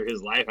figure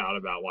his life out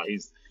about while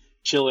he's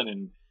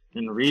chilling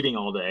and reading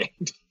all day?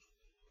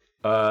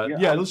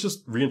 Let's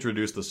just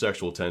reintroduce the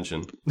sexual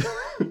tension.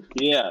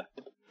 Yeah,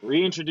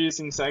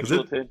 reintroducing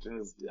sexual tension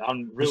is,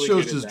 I'm really the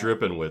show's good at just that.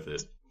 dripping with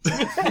it.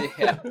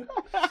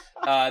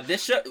 Yeah.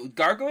 This show,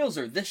 gargoyles,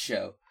 or this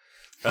show?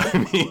 I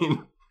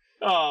mean,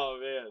 oh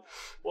man.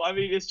 Well, I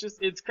mean,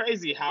 it's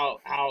crazy how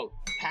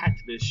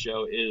packed this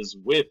show is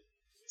with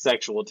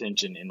sexual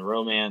tension and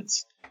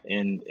romance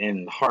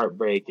and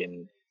heartbreak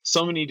and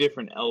so many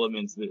different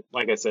elements that,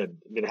 like I said,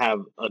 that have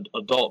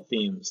adult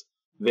themes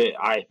that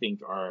I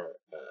think are,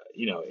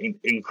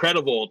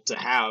 incredible to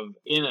have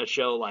in a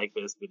show like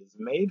this that is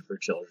made for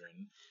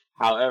children.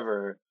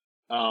 However,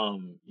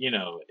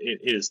 it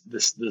is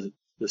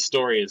the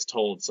story is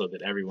told so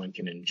that everyone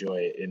can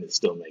enjoy it and it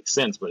still makes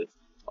sense. But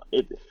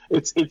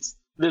it's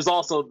there's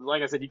also,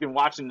 like I said, you can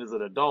watch it as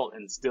an adult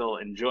and still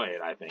enjoy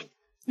it, I think.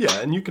 Yeah,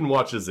 and you can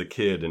watch as a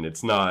kid and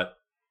it's not,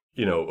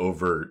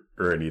 overt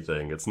or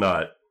anything. It's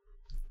not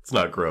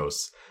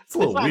gross. It's a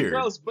little weird.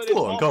 Gross, but it's a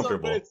little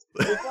uncomfortable. It's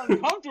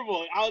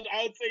uncomfortable. I would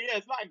say, yeah,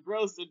 it's not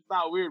gross. It's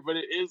not weird, but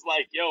it is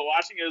like, yo,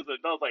 watching it as an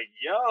adult, like,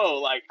 yo,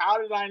 like, how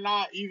did I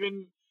not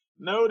even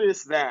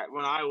notice that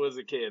when I was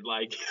a kid?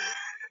 Like,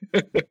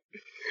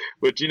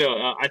 but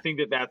I think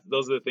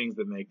those are the things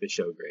that make the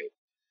show great.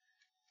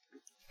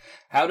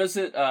 How does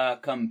it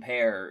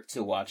compare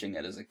to watching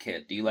it as a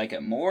kid? Do you like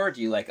it more? Do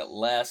you like it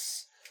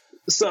less?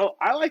 So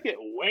I like it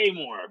way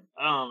more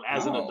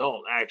as an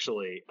adult,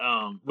 actually,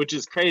 which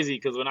is crazy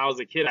because when I was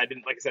a kid, I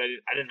didn't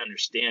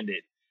understand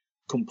it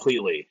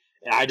completely.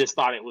 And I just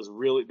thought it was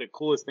really the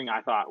coolest thing.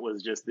 I thought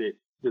was just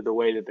the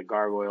way that the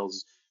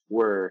gargoyles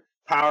were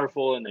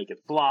powerful and they could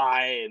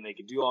fly and they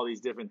could do all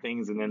these different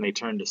things, and then they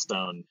turn to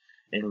stone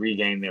and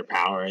regain their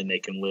power, and they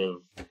can live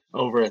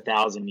over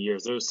 1,000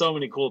 years. There's so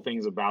many cool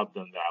things about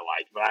them that I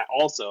like. But I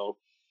also,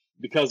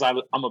 because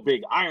I'm a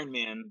big Iron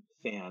Man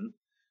fan,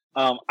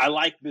 I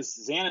like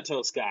this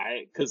Xanatos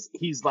guy because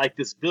he's like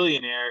this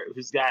billionaire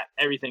who's got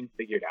everything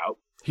figured out.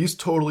 He's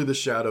totally the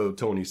shadow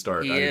Tony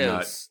Stark. He I did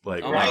is. not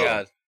like. Oh my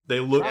god. They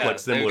look Yeah, like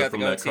they similar got from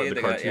the that goatee, the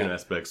they got- cartoon yeah.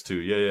 aspects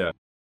too. Yeah.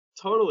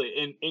 Totally,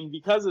 and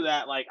because of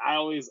that, like I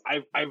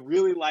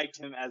really liked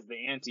him as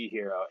the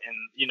anti-hero, and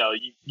you know,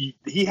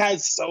 he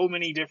has so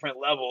many different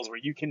levels where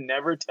you can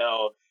never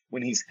tell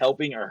when he's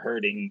helping or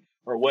hurting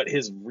or what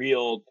his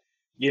real,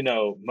 you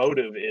know,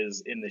 motive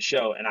is in the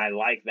show, and I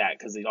like that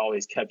because it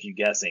always kept you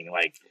guessing,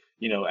 like,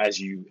 you know, as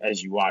you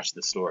watch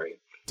the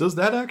story. Does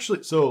that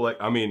actually? So like,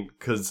 I mean,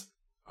 because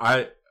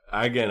I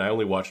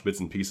only watched bits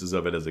and pieces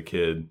of it as a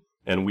kid,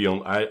 and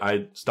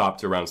I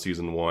stopped around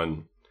season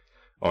 1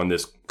 on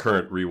this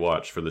current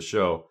rewatch for the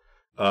show.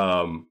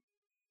 And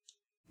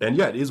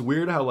yeah, it is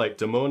weird how like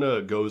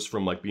Demona goes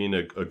from like being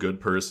a good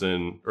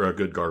person or a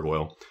good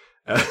gargoyle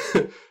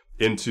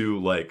into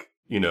like,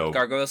 you know,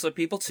 Gargoyles are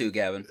people too,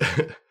 Gavin.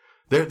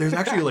 there's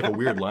actually like a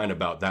weird line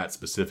about that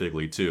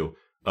specifically too.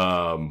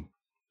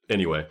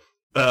 Anyway,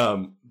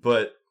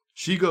 but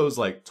she goes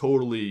like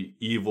totally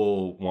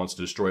evil, wants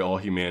to destroy all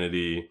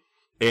humanity,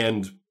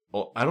 and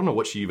well, I don't know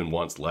what she even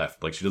wants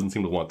left. Like she doesn't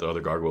seem to want the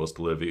other gargoyles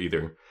to live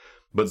either.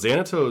 But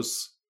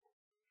Xanatos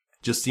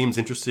just seems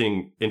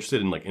interested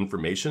in like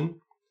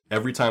information.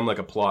 Every time like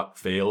a plot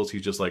fails,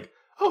 he's just like,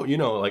 oh, you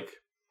know, like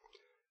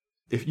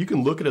if you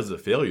can look at it as a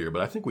failure,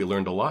 but I think we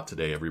learned a lot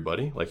today,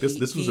 everybody. Like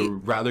this was a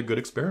rather good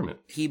experiment.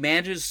 He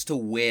manages to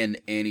win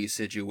any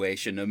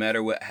situation, no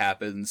matter what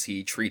happens.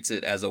 He treats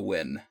it as a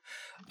win.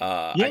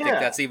 I think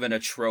that's even a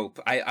trope.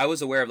 I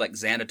was aware of like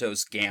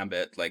Xanatos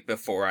Gambit like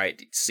before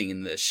I'd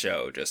seen this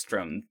show, just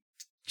from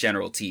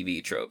general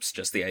TV tropes,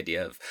 just the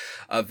idea of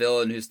a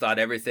villain who's thought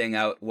everything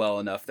out well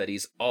enough that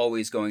he's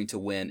always going to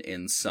win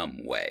in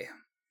some way.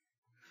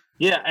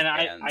 Yeah, and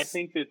I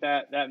think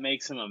that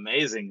makes him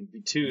amazing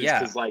too. Yeah,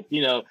 because like,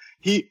 you know,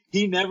 he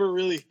never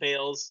really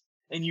fails,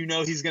 and you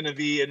know he's gonna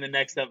be in the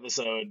next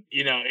episode,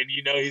 you know, and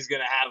you know he's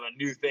gonna have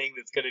a new thing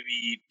that's gonna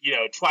be, you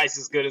know, twice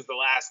as good as the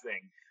last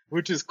thing,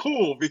 which is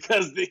cool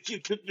because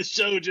the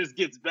show just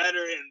gets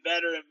better and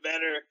better and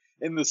better.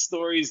 And the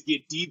stories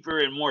get deeper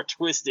and more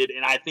twisted,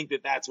 and I think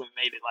that's what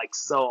made it like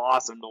so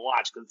awesome to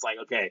watch. Because it's like,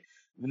 okay,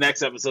 the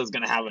next episode is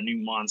going to have a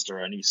new monster,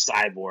 a new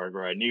cyborg,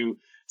 or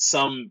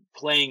some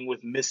playing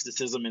with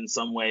mysticism in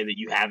some way that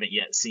you haven't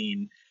yet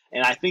seen.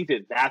 And I think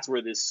that's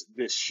where this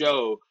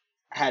show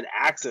had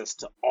access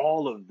to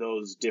all of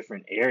those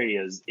different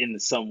areas in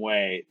some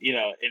way, you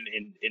know,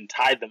 and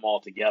tied them all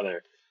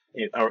together,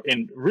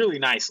 and really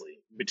nicely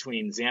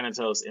between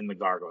Xanatos and the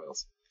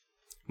gargoyles.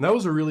 And that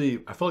was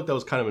I felt like that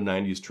was kind of a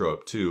 90s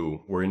trope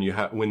too, wherein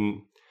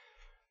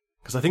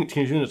because I think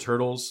Teenage Mutant Ninja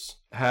Turtles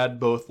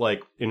had both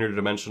like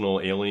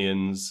interdimensional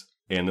aliens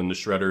and then the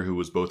Shredder, who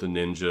was both a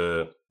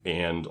ninja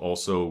and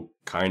also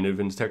kind of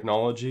into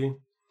technology. Right.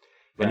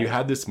 And you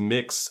had this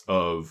mix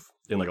of,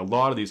 in like a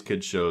lot of these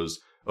kids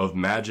shows, of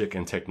magic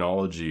and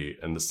technology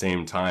at the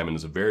same time. And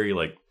it's a very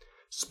like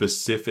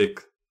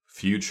specific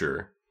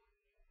future.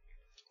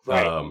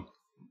 Right.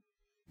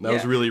 That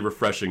was really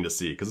refreshing to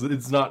see because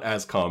it's not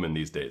as common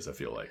these days, I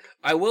feel like.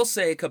 I will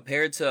say,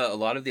 compared to a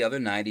lot of the other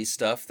 90s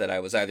stuff that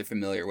I was either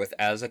familiar with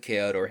as a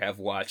kid or have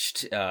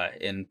watched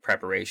in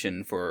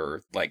preparation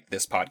for like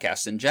this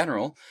podcast in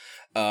general,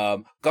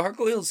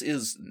 Gargoyles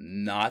is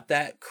not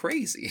that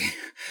crazy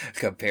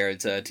compared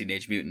to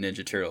Teenage Mutant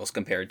Ninja Turtles,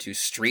 compared to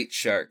Street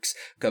Sharks,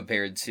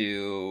 compared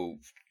to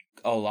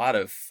a lot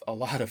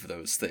of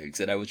those things,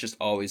 and I was just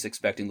always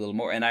expecting a little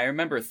more. And I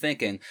remember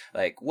thinking,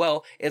 like,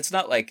 well, it's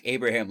not like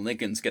Abraham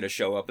Lincoln's gonna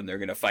show up and they're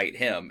gonna fight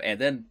him. And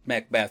then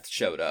Macbeth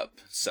showed up,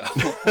 so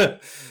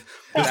that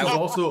was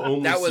also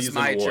only that was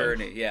season my 1.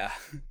 journey. Yeah,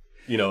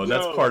 you know,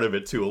 that's part of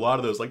it too. A lot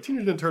of those like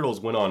Teenage Mutant Ninja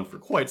Turtles went on for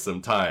quite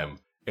some time,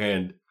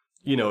 and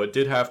you know, it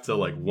did have to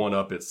like one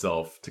up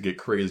itself to get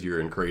crazier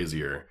and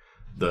crazier.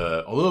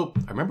 Although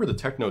I remember the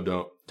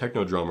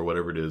Technodrome or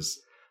whatever it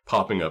is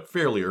popping up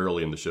fairly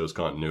early in the show's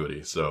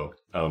continuity, so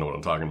I don't know what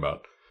I'm talking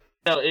about.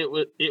 No,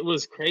 it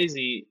was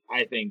crazy.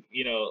 I think,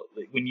 you know,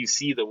 when you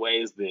see the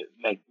ways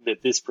that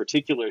this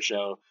particular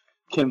show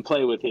can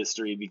play with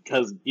history,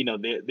 because you know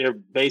they're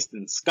based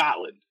in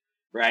Scotland,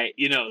 right?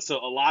 You know, so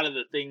a lot of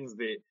the things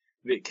that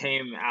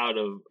came out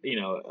of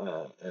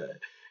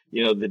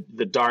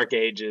the Dark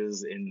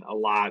Ages, and a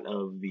lot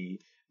of the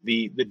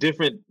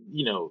different,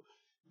 you know,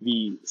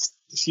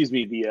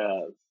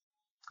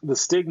 the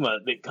stigma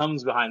that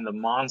comes behind the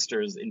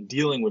monsters and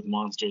dealing with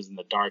monsters in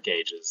the Dark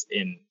Ages,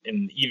 and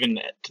even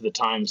to the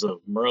times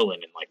of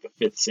Merlin in like the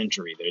 5th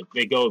century.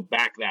 They go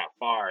back that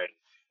far, and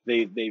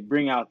they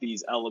bring out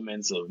these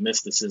elements of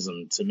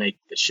mysticism to make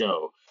the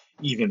show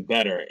even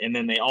better. And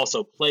then they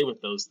also play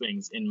with those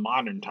things in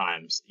modern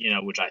times, you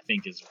know, which I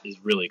think is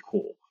really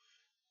cool.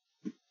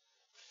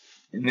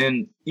 And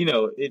then, you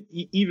know,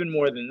 even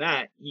more than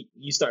that,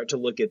 you start to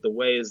look at the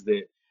ways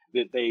that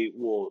that they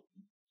will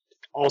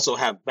also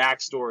have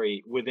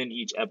backstory within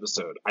each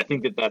episode. I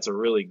think that that's a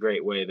really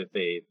great way that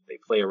they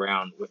play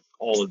around with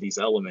all of these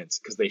elements,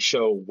 because they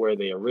show where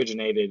they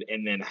originated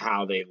and then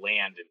how they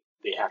land, and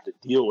they have to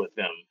deal with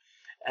them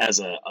as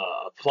a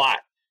plot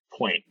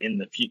point in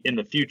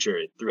the future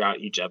throughout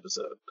each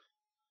episode.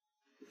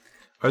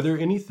 Are there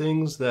any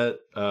things that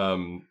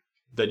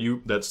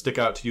that stick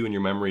out to you in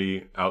your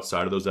memory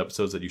outside of those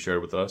episodes that you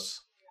shared with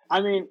us? I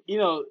mean,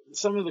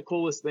 some of the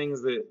coolest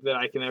things that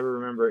I can ever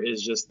remember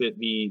is just that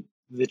the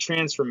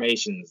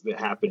transformations that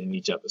happen in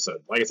each episode.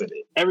 Like I said,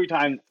 every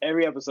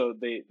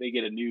episode, they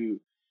get a new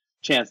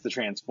chance to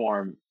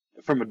transform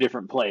from a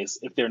different place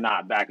if they're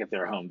not back at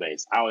their home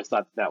base. I always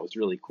thought that was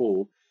really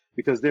cool,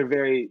 because they're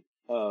very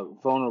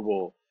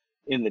vulnerable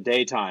in the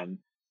daytime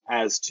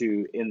as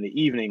to in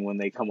the evening when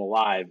they come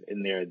alive,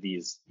 and they're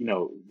these,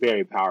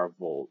 very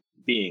powerful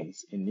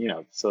beings.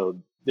 And, so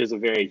there's a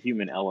very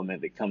human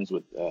element that comes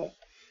with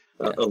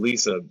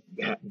Elisa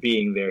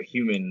being their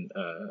human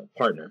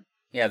partner.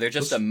 Yeah, they're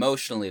just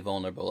emotionally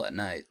vulnerable at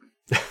night.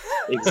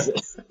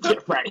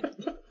 Right.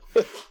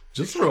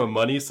 Just from a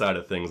money side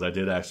of things, I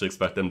did actually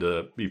expect them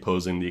to be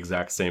posing the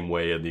exact same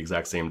way in the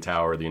exact same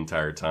tower the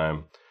entire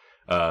time.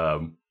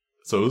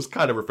 So it was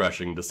kind of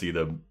refreshing to see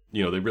them.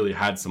 They really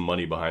had some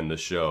money behind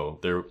this show.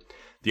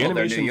 The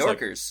animation's New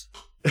Yorkers.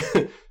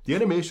 The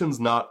animation's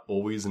not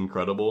always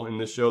incredible in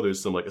this show.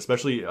 There's some,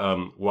 especially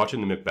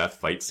watching the Macbeth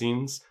fight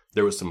scenes,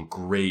 there was some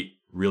great,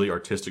 really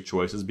artistic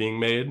choices being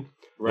made.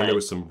 Right. And there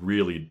was some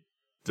really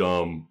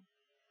dumb,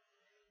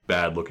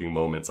 bad-looking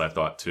moments, I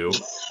thought, too.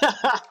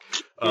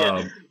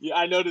 Yeah,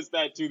 I noticed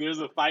that, too. There's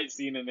a fight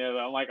scene in there that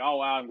I'm like, oh,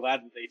 wow, I'm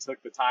glad that they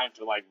took the time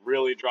to,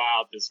 really draw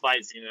out this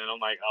fight scene. And I'm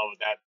like, oh,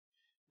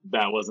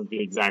 that wasn't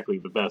exactly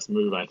the best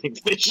move I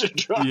think they should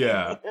draw.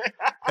 Yeah.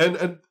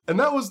 and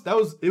it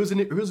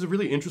was a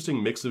really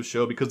interesting mix of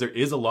show, because there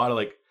is a lot of,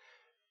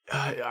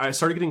 I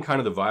started getting kind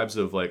of the vibes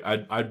of,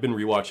 I'd been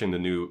rewatching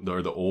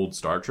the old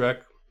Star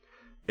Trek,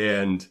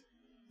 and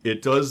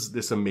it does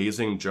this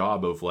amazing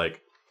job of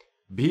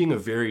being a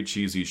very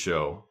cheesy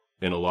show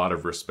in a lot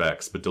of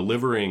respects, but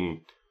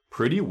delivering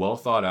pretty well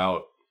thought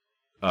out,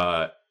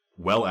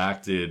 well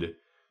acted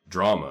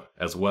drama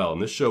as well.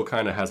 And this show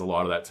kind of has a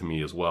lot of that to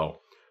me as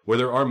well, where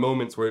there are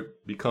moments where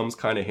it becomes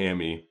kind of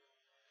hammy,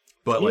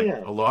 but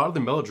a lot of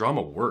the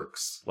melodrama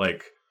works.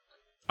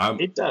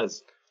 It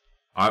does.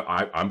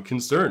 I'm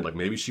concerned.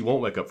 Maybe she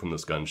won't wake up from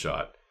this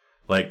gunshot.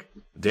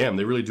 Damn,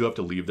 they really do have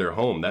to leave their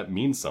home. That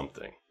means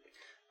something.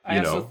 I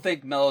also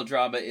think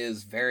melodrama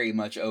is very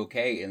much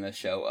okay in the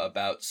show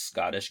about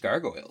Scottish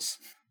gargoyles.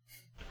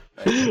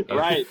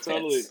 Right,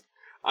 totally.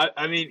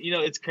 I mean,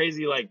 it's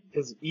crazy,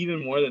 because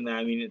even more than that,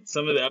 I mean,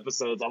 some of the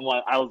episodes, I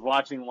was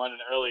watching one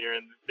earlier,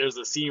 and there's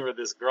a scene where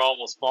this girl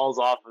almost falls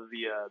off of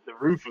the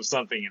roof of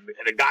something,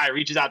 and a guy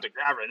reaches out to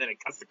grab her, and then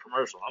it cuts the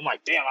commercial. I'm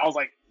like, damn,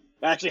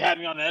 that actually had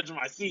me on the edge of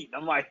my seat.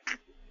 I'm like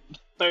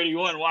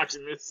 31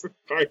 watching this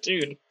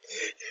cartoon.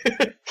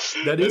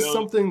 That is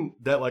something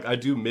that I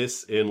do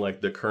miss in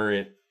the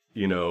current,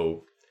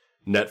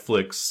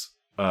 Netflix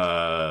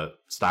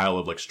style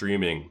of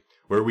streaming,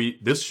 where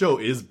this show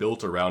is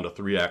built around a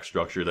 3-act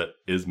structure that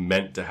is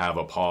meant to have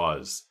a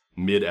pause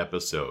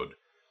mid-episode.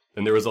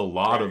 And there was a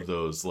lot of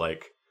those,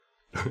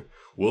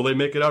 will they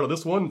make it out of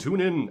this one? Tune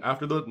in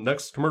after the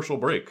next commercial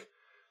break.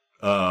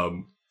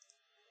 And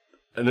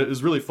it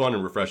was really fun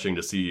and refreshing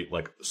to see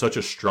such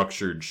a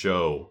structured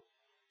show,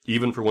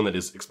 even for one that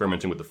is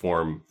experimenting with the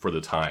form for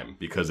the time,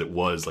 because it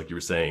was, like you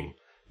were saying,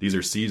 these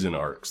are season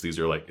arcs. These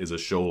are is a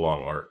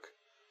show-long arc.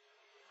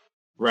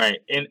 Right.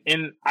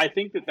 And I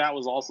think that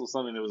was also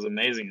something that was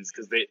amazing, is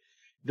because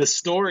the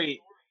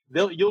story,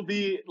 you'll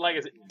be, like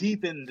I said,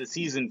 deep into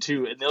season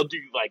 2, and they'll do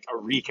a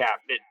recap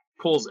that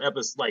pulls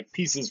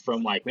pieces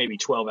from maybe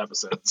 12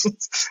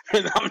 episodes.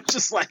 And I'm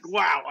just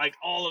wow,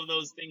 all of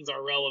those things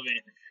are relevant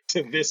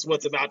to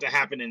what's about to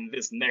happen in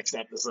this next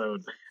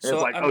episode. And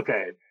So it's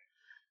okay.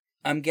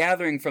 I'm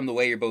gathering from the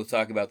way you're both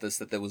talking about this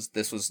that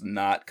this was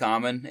not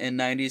common in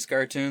 90s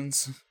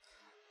cartoons.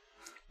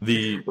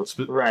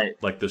 Right.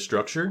 The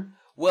structure?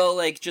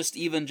 Well,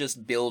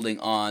 just building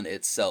on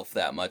itself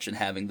that much and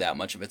having that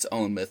much of its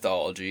own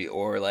mythology,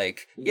 or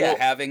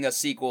having a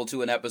sequel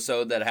to an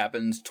episode that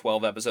happened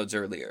 12 episodes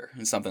earlier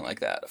and something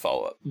like that, a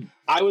follow-up.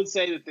 I would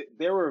say that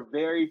there were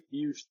very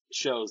few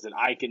shows that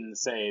I can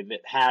say that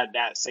had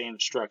that same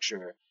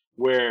structure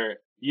where,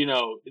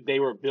 they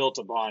were built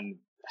upon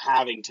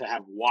having to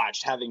have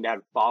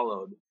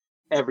followed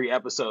every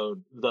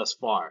episode thus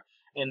far.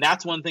 And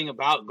that's one thing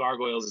about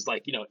Gargoyles is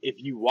if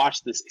you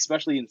watch this,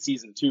 especially in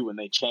season 2, when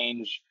they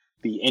change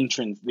the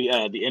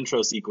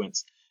intro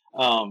sequence,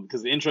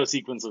 because the intro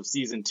sequence of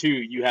season 2,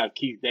 you have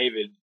Keith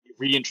David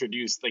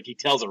reintroduced, he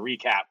tells a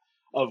recap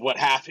of what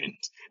happened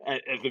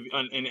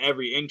in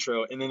every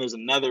intro. And then there's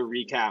another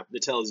recap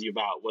that tells you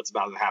about what's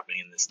about to happen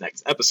in this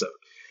next episode.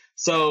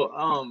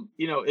 So,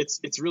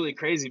 it's really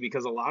crazy,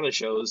 because a lot of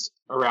shows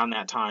around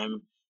that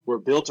time were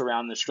built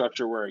around the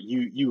structure where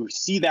you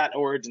see that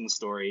origin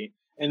story,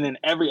 and then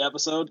every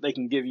episode they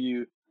can give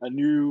you a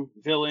new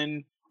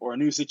villain or a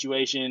new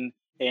situation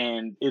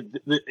and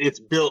it's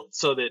built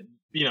so that,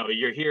 you know,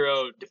 your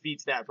hero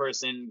defeats that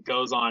person,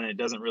 goes on, and it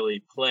doesn't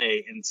really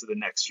play into the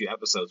next few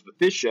episodes. But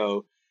this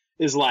show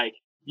is like,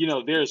 you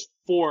know, there's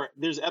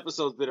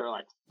episodes that are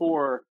like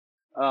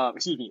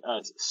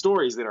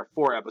stories that are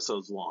 4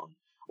 episodes long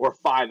or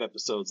 5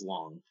 episodes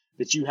long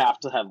that you have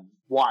to have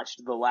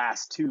watched the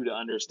last 2 to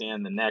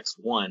understand the next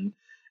one.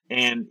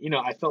 And, you know,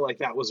 I felt like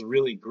that was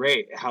really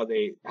great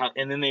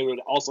and then they would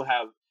also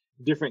have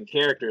different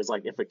characters.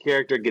 Like if a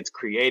character gets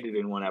created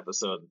in one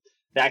episode,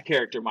 that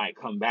character might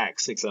come back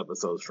 6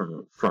 episodes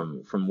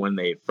from when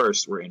they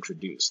first were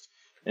introduced.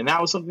 And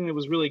that was something that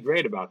was really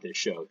great about this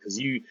show, because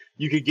you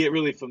could get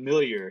really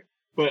familiar.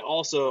 But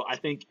also, I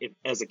think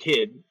as a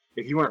kid,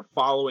 if you weren't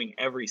following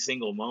every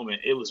single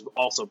moment, it was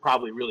also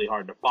probably really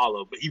hard to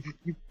follow. But you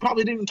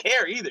probably didn't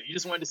care either. You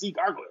just wanted to see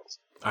gargoyles.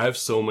 I have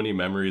so many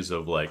memories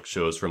of like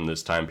shows from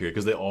this time period,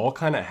 because they all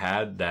kind of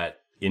had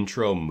that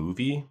intro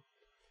movie.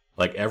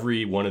 Like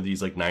every one of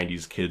these like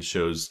 90s kids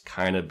shows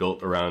kind of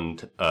built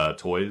around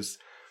toys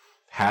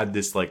had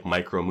this like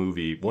micro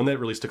movie. One that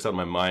really sticks out in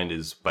my mind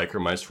is Biker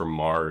Mice from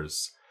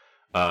Mars.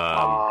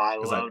 I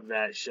love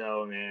that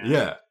show, man.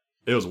 Yeah,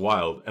 it was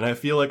wild. And I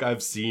feel like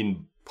I've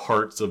seen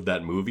parts of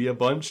that movie a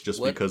bunch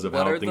just because of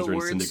how things are in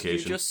syndication.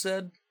 You just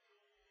said?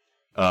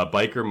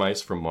 Biker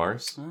Mice from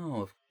Mars.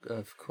 Oh,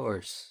 of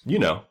course. You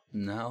know.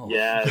 No.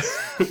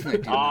 Yes.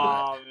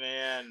 Oh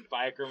man,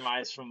 Biker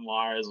Mice from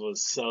Mars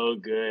was so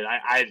good.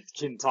 I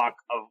can talk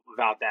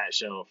about that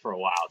show for a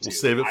while too.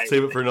 We'll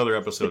save it for another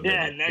episode.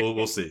 Yeah,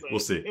 we'll see. We'll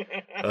see.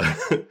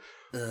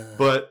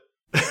 But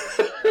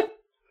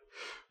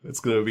it's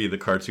gonna be the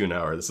cartoon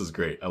hour. This is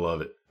great. I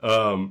love it.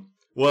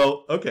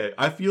 Well, okay.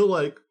 I feel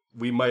like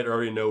we might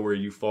already know where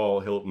you fall,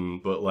 Hilton,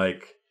 but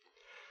like,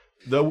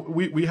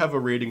 we have a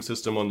rating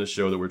system on this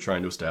show that we're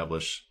trying to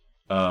establish.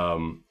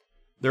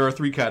 There are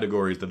 3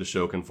 categories that a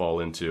show can fall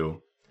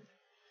into.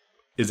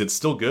 Is it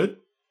still good?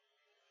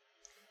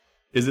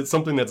 Is it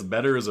something that's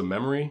better as a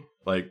memory?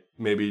 Like,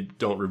 maybe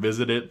don't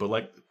revisit it, but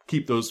like,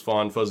 keep those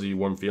fond, fuzzy,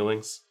 warm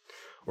feelings?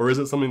 Or is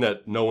it something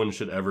that no one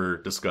should ever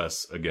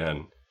discuss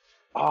again?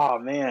 Oh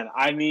man,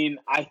 I mean,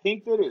 I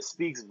think that it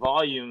speaks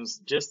volumes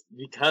just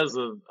because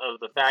of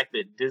the fact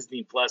that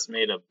Disney Plus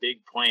made a big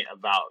point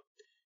about,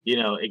 you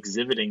know,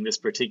 exhibiting this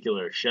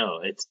particular show.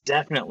 It's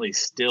definitely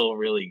still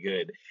really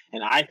good.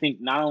 And I think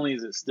not only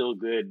is it still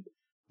good,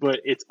 but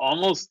it's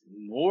almost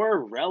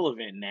more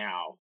relevant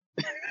now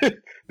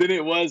than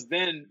it was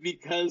then,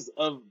 because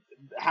of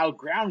how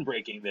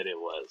groundbreaking that it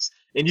was.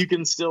 And you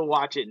can still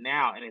watch it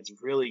now, and it's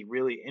really,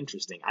 really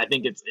interesting. I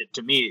think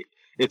to me,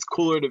 it's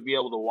cooler to be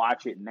able to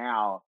watch it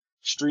now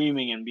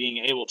streaming and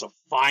being able to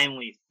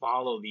finally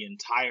follow the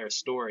entire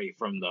story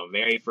from the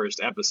very first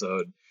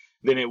episode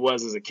than it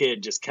was as a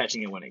kid just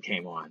catching it when it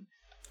came on.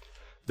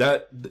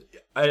 That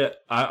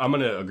I'm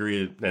gonna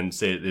agree and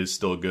say it is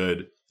still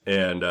good,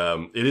 and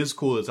it is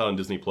cool it's out on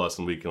Disney Plus,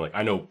 and we can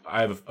I know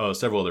I have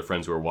several other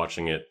friends who are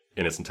watching it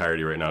in its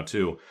entirety right now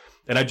too,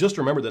 and I just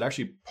remembered that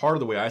actually part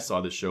of the way I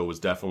saw this show was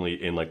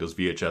definitely in like those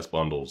VHS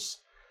bundles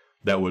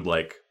that would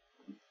like.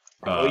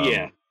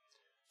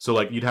 So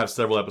like you'd have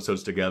several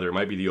episodes together. It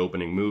might be the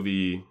opening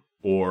movie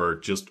or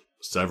just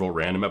several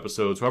random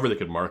episodes, however they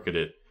could market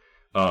it.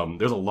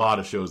 There's a lot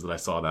of shows that I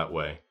saw that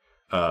way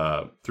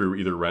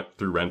through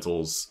through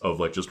rentals of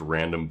like just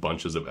random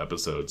bunches of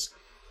episodes.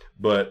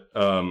 But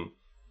I'm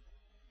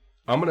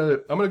gonna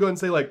go ahead and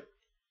say like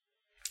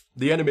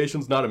the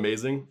animation's not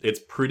amazing. It's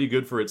pretty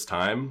good for its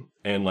time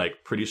and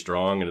like pretty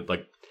strong, and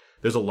like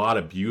there's a lot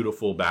of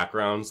beautiful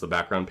backgrounds. The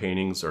background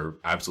paintings are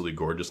absolutely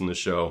gorgeous in this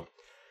show,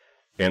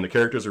 and the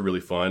characters are really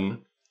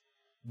fun.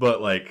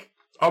 But like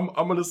I'm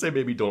gonna say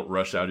maybe don't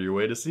rush out of your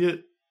way to see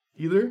it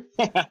either.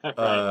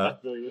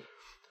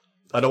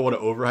 I don't want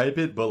to overhype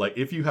it, but like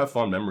if you have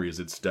fond memories,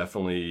 it's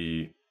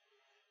definitely,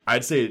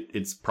 I'd say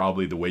it's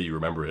probably the way you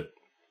remember it,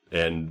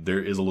 and there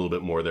is a little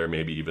bit more there,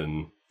 maybe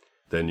even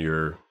than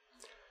your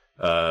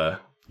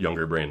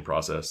younger brain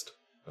processed.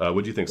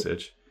 What do you think,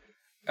 Sage?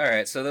 All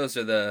right, so those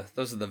are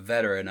the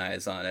veteran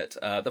eyes on it.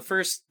 The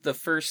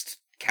first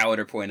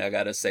counterpoint I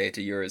gotta say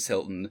to yours,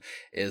 Hilton,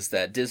 is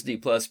that Disney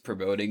Plus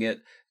promoting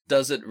it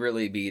doesn't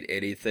really mean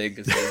anything,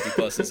 because Disney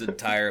Plus's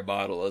entire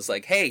model is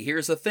like, hey,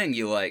 here's a thing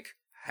you like.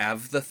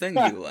 Have the thing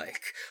you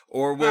like,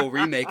 or we'll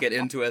remake it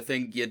into a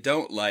thing you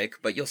don't like,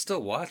 but you'll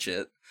still watch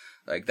it.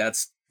 Like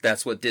that's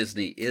what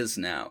Disney is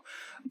now.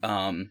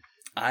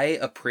 I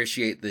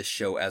appreciate this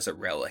show as a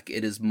relic.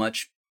 It is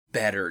much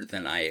better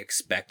than I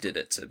expected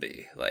it to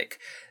be. Like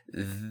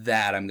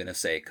that, I'm gonna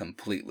say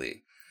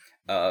completely.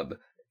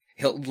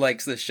 Hilton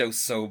likes this show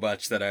so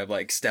much that I'm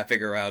like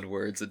stepping around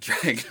words and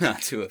trying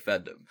not to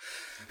offend him.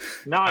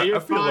 No, you're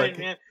fine,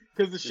 man.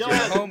 Because the show you're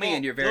has homie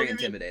and you're very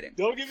intimidating.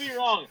 Don't get me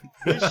wrong.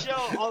 This show,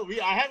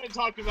 I haven't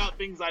talked about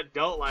things I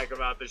don't like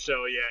about the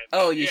show yet.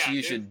 Oh, you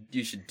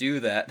should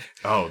do that.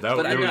 Oh, that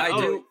would.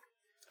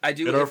 I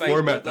do. In our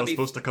format, that was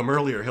supposed to come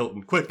earlier.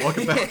 Hilton, quick,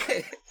 welcome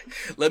back.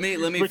 let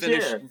me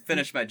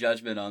finish my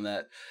judgment on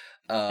that.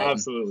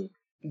 Absolutely.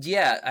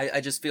 Yeah,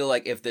 I just feel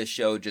like if this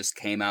show just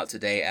came out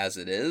today as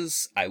it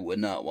is, I would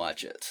not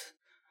watch it.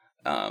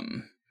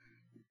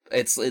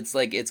 It's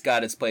like it's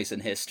got its place in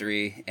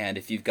history, and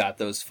if you've got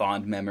those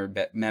fond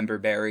member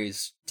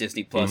berries,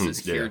 Disney Plus is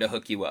here to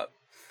hook you up.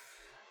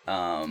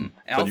 And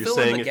I'll fill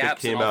in the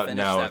gaps and I'll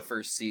finish that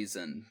first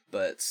season,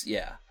 but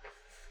yeah.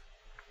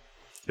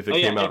 If it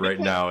came out right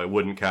now, it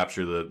wouldn't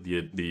capture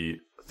the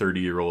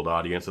 30-year-old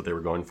audience that they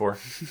were going for.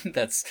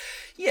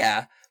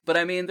 But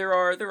I mean, there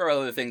are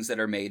other things that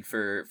are made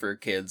for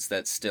kids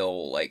that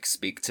still like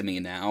speak to me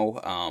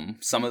now.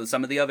 Some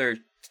of the other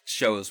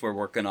shows we're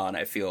working on,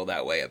 I feel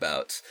that way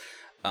about.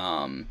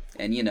 And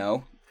you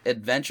know,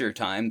 Adventure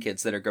Time,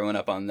 kids that are growing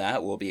up on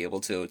that will be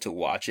able to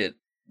watch it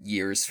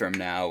years from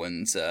now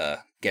and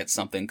get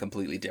something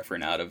completely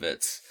different out of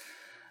it.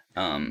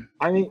 I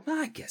mean,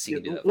 I guess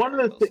you can do that.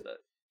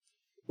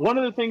 One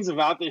of the things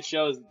about this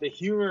show is the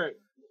humor.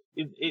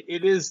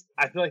 It is.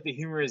 I feel like the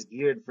humor is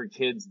geared for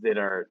kids that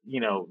are,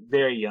 you know,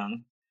 very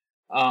young.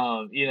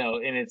 You know,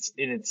 and it's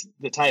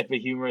the type of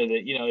humor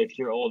that, you know, if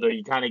you're older,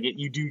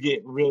 you do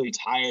get really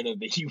tired of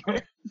the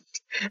humor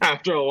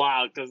after a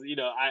while, because, you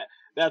know,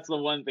 that's the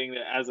one thing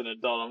that as an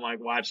adult I'm like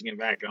watching it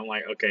back and I'm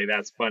like, okay,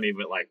 that's funny,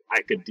 but like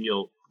I could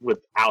deal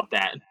without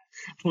that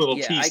little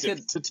piece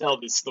to tell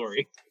this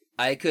story.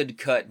 I could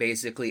cut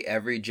basically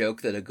every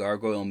joke that a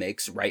gargoyle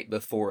makes right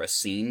before a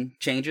scene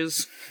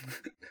changes.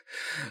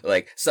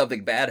 Like,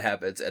 something bad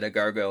happens and a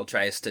gargoyle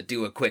tries to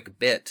do a quick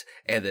bit,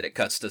 and then it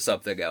cuts to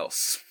something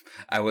else.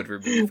 I would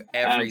remove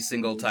every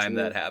single time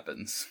that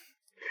happens.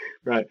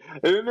 Right.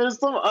 And then there's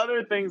some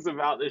other things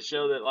about this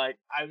show that, like,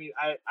 I mean,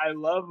 I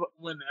love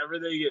whenever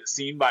they get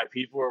seen by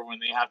people or when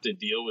they have to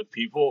deal with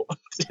people.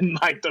 And,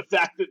 like, the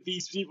fact that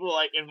these people,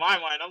 like, in my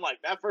mind, I'm like,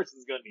 that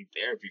person's going to need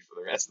therapy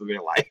for the rest of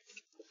their life.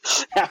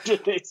 After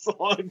they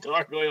saw a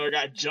gargoyle or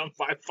got jumped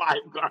by 5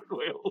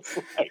 gargoyles.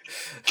 Like,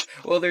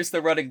 well, there's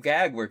the running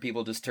gag where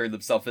people just turn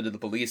themselves into the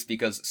police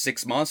because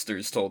 6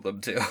 monsters told them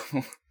to.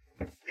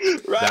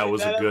 Right, that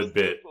was a good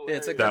bit.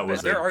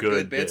 There are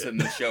good bits in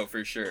the show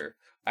for sure.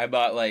 I'm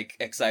not like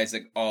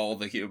excising all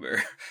the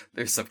humor.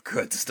 There's some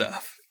good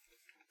stuff.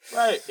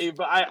 Right,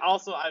 but I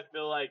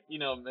feel like, you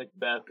know,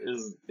 Macbeth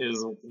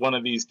is one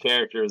of these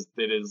characters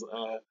that is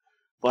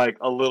like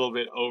a little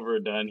bit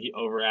overdone. He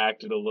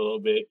overacted a little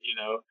bit, you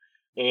know.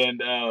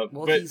 And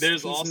but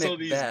there's also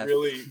Macbeth. These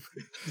really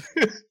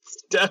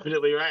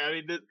definitely right.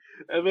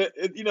 I mean,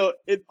 you know,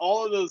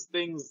 all of those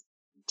things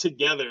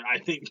together, I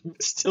think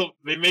still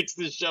it makes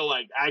this show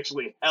like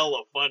actually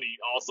hella funny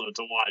also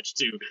to watch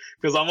too,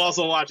 because I'm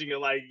also watching it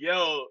like,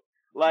 yo,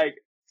 like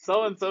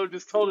so and so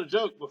just told a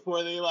joke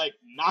before they like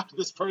knocked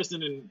this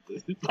person and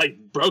like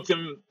broke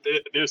them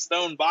their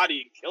stone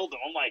body and killed them.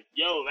 I'm like,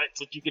 yo, that's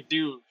what you could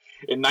do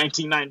in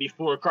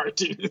 1994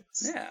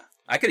 cartoons. Yeah,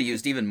 I could have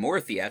used even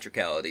more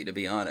theatricality, to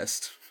be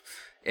honest,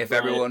 if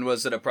everyone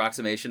was an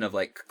approximation of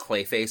like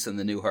Clayface in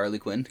the new Harley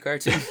Quinn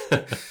cartoon.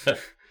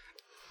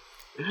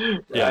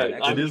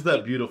 Yeah, it is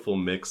that beautiful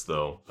mix,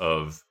 though,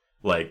 of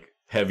like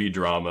heavy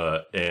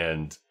drama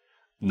and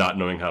not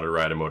knowing how to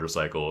ride a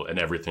motorcycle and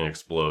everything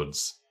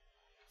explodes.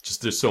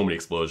 Just there's so many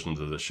explosions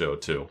in the show,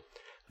 too.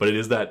 But it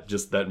is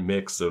that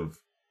mix of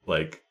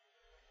like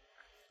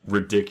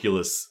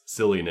ridiculous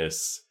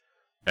silliness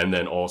and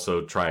then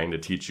also trying to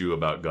teach you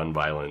about gun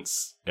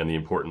violence and the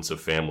importance of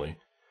family.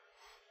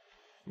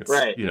 It's,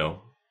 right. You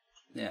know.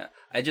 Yeah,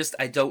 I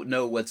don't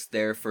know what's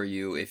there for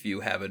you if you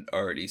haven't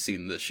already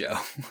seen the show.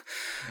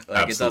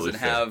 Like, absolutely, it doesn't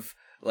have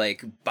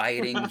like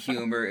biting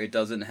humor. It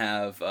doesn't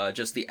have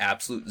just the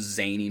absolute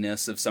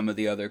zaniness of some of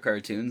the other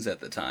cartoons at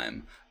the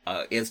time.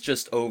 It's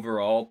just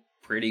overall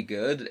pretty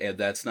good, and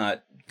that's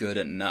not good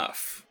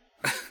enough.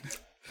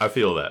 I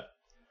feel that.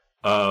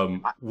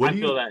 I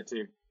feel that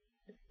too.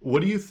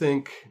 What do you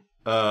think?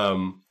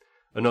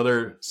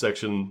 Another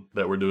section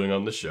that we're doing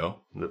on the show.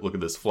 Look at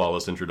this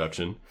flawless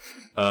introduction.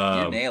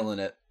 You're nailing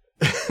it.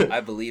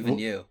 I believe in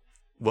you.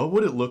 What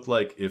would it look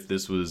like if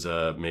this was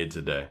made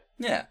today?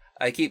 Yeah,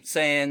 I keep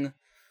saying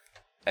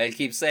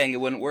it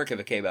wouldn't work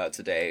if it came out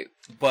today.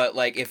 But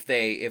like, if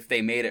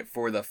they made it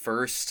for the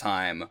first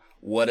time,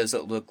 what does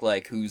it look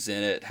like? Who's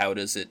in it? How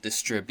does it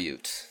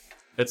distribute?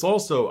 It's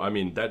also, I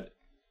mean, that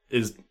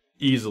is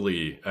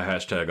easily a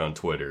hashtag on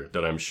Twitter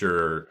that I'm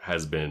sure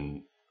has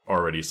been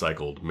already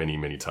cycled many,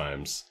 many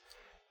times.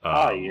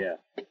 Yeah.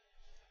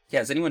 Yeah,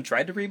 has anyone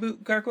tried to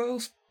reboot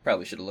Gargoyles?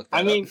 Probably should have looked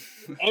that up. I mean,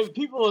 and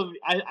people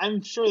have,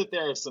 I'm sure that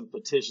there are some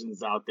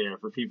petitions out there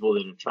for people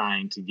that are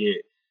trying to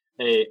get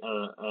a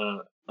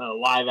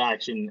live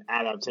action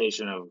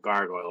adaptation of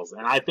Gargoyles,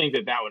 and I think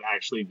that would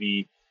actually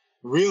be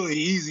really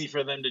easy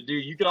for them to do.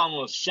 You could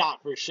almost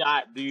shot for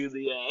shot do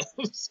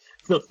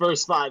the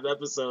first 5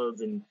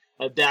 episodes and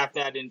adapt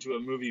that into a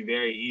movie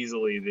very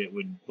easily that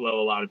would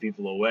blow a lot of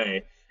people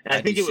away. And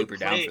I think it would super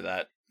down for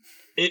that.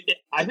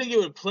 I think it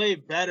would play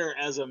better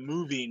as a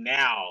movie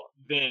now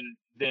than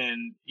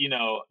you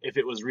know, if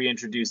it was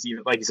reintroduced.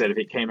 Even like you said, if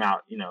it came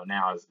out, you know,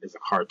 now as a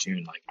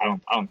cartoon, like I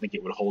don't think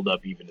it would hold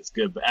up even as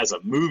good. But as a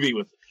movie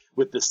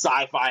with the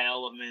sci-fi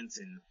elements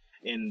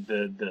and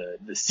the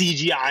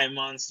CGI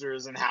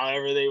monsters and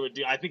however they would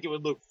do, I think it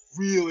would look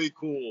really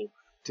cool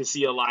to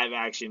see a live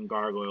action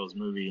Gargoyles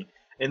movie.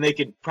 and they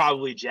could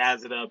probably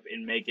jazz it up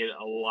and make it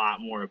a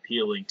lot more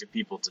appealing to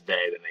people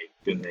today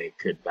than they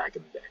could back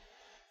in the day.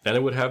 And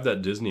it would have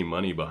that Disney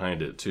money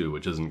behind it too,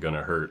 which isn't going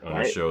to hurt on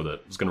a show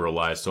that is going to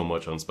rely so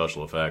much on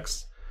special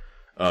effects.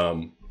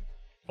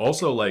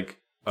 Also, like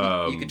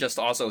you could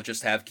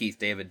just have Keith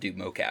David do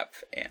mocap,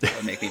 and that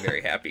would make me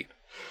very happy.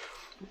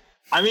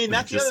 I mean,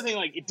 that's the other thing.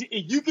 Like,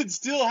 you could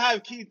still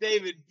have Keith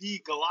David be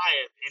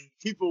Goliath, and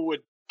people would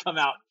come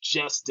out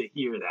just to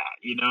hear that.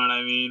 You know what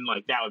I mean?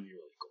 Like, that would be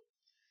really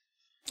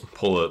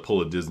cool.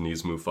 Pull a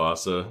Disney's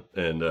Mufasa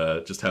and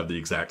just have the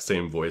exact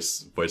same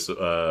voice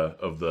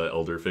of the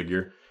elder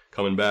figure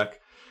coming back.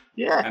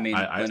 Yeah, I mean,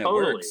 when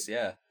totally. it works,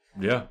 yeah.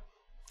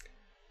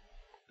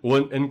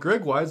 Well, and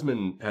Greg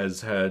Weisman has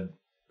had.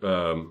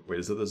 Wait,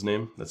 is that his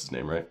name? That's his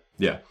name, right?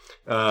 Yeah.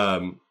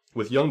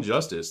 With Young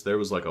Justice, there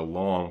was like a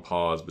long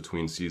pause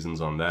between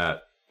seasons on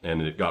that,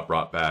 and it got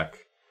brought back.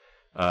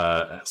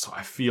 So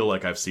I feel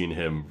like I've seen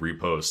him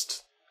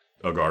repost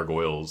a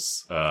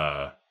Gargoyles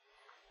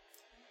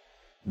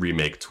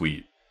remake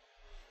tweet.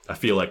 I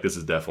feel like this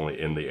is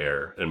definitely in the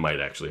air and might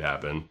actually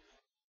happen.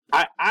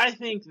 I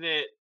think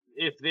that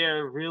if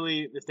they're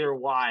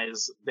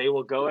wise, they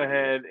will go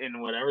ahead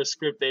and whatever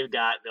script they've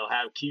got, they'll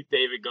have Keith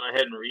David go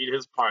ahead and read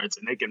his parts,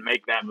 and they can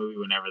make that movie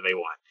whenever they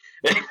want.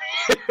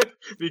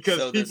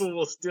 Because people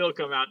will still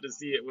come out to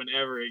see it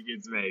whenever it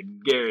gets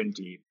made,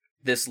 guaranteed.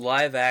 This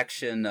live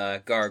action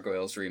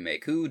Gargoyles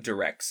remake, who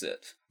directs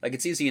it? Like,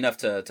 it's easy enough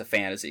to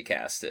fantasy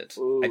cast it.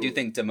 Ooh. I do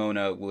think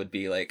Damona would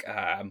be like,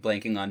 I'm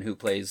blanking on who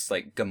plays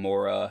like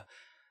Gamora,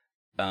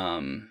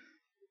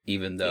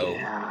 even though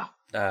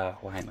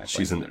why am I?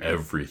 She's in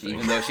everything.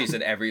 Even though she's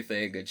in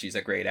everything, and she's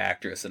a great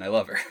actress, and I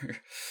love her.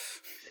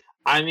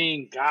 I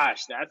mean,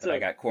 gosh, I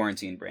got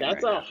quarantine brain.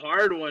 That's right a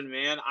hard one,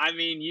 man. I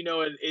mean, you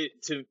know,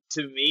 to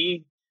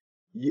me,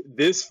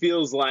 this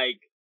feels like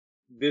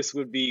this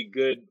would be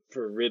good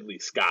for Ridley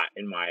Scott,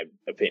 in my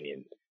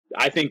opinion.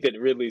 I think that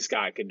Ridley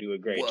Scott could do a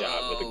great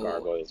job with the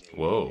Gargoyles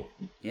movie. Whoa,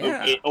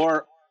 yeah.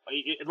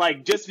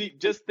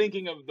 Just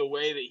thinking of the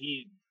way that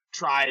he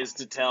tries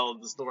to tell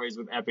the stories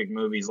with epic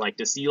movies, like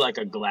to see like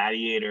a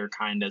Gladiator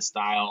kind of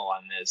style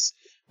on this,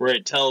 where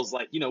it tells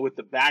like, you know, with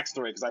the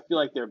backstory, because I feel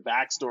like their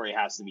backstory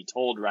has to be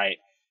told right,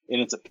 and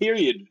it's a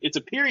period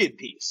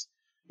piece,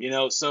 you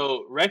know.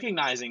 So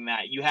recognizing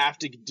that, you have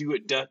to do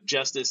it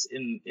justice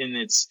in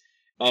its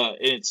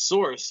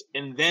source,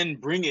 and then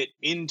bring it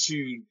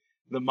into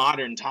the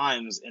modern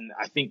times. And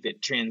I think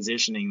that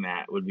transitioning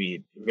that would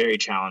be very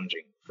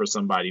challenging for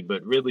somebody,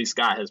 but Ridley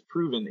Scott has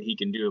proven that he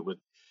can do it with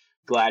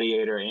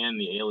Gladiator and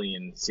the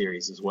Alien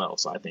series as well.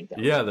 So I think that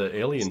the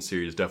Alien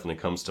series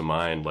definitely comes to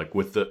mind, like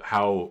with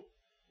how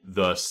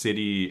the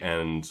city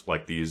and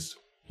like these,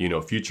 you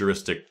know,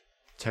 futuristic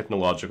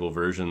technological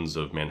versions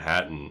of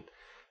Manhattan.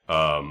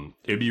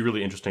 It'd be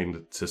really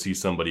interesting to see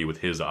somebody with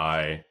his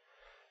eye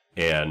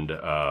and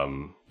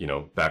you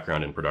know,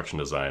 background in production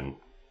design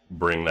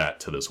bring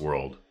that to this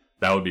world.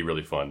 That would be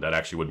really fun. That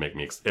actually would make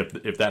me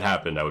if that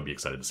happened, I would be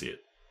excited to see it,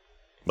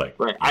 like,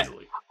 right,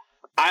 easily.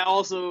 I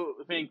also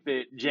think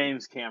that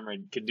James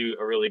Cameron could do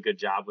a really good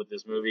job with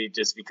this movie,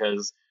 just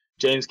because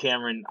James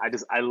Cameron,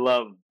 I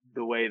love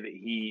the way that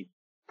he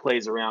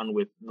plays around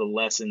with the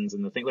lessons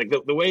and the thing, like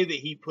the way that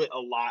he put a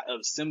lot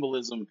of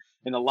symbolism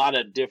and a lot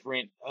of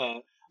different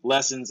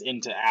lessons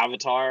into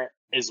Avatar,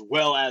 as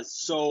well as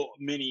so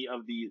many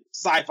of the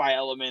sci-fi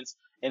elements.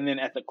 And then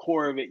at the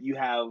core of it, you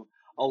have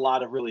a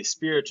lot of really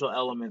spiritual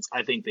elements.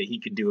 I think that he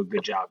could do a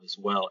good job as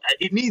well.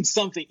 It needs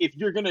something. If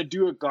you're going to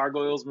do a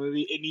Gargoyles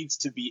movie, it needs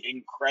to be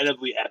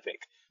incredibly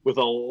epic with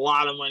a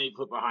lot of money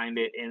put behind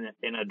it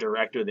and a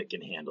director that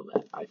can handle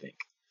that, I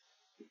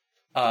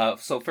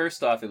think. So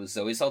first off, it was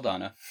Zoe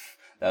Saldana.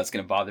 That's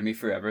going to bother me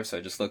forever, so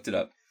I just looked it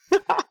up.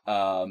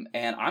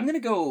 And I'm going to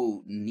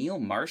go Neil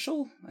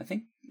Marshall. I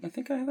think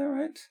I have that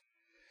right.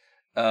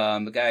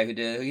 The guy who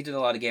did a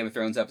lot of Game of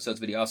Thrones episodes,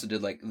 but he also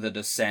did like The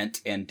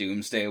Descent and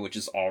Doomsday, which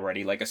is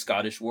already like a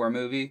Scottish war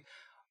movie.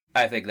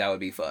 I think that would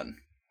be fun.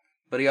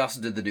 But he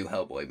also did the new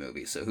Hellboy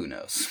movie, so who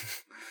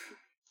knows?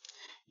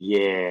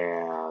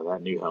 Yeah, that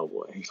new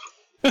Hellboy.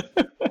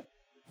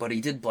 But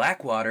he did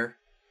Blackwater.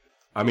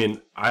 I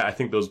mean, I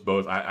think those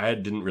both, I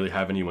didn't really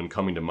have anyone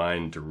coming to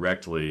mind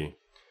directly,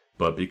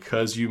 but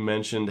because you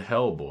mentioned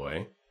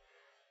Hellboy,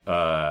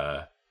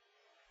 I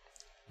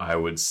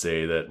would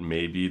say that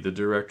maybe the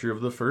director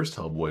of the first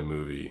Hellboy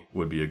movie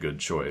would be a good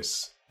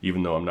choice,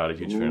 even though I'm not a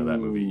huge fan of that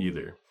movie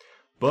either.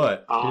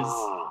 But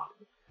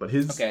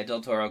his okay,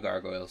 Del Toro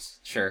Gargoyles,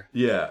 sure.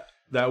 Yeah,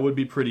 that would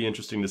be pretty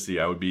interesting to see.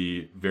 I would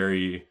be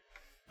very,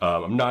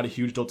 I'm not a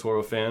huge Del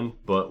Toro fan,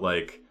 but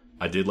like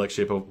I did like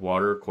Shape of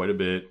Water quite a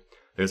bit.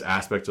 There's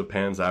aspects of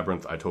Pan's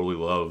Labyrinth I totally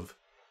love,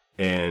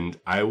 and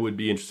I would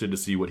be interested to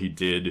see what he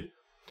did,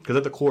 because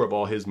at the core of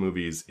all his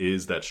movies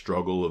is that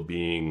struggle of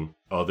being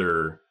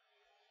other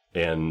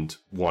and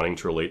wanting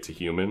to relate to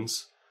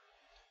humans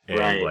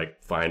and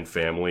like find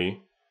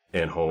family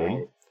and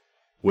home,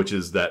 which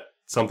is that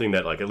something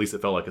that, like, at least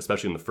it felt like,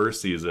 especially in the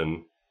first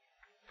season,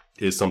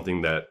 is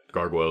something that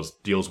Gargoyles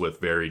deals with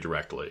very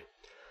directly.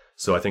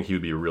 So I think he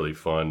would be a really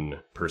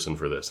fun person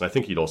for this. And I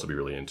think he'd also be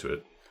really into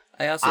it.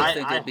 I also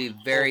think it'd be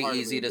very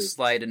wholeheartedly easy to agree.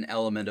 slide an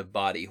element of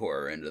body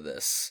horror into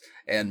this,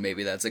 and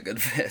maybe that's a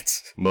good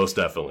fit. Most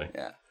definitely.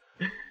 Yeah.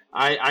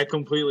 I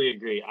completely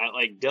agree.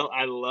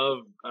 I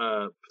love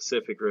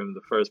Pacific Rim,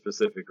 the first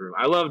Pacific Rim.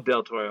 I love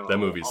Del Toro. That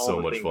movie's all so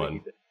the much things that fun. he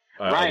did.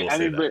 I Right. will I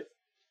say mean, that.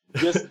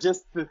 but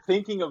just the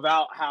thinking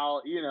about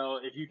how, you know,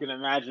 if you can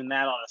imagine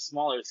that on a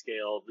smaller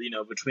scale, you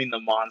know, between the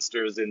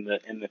monsters and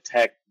the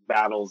tech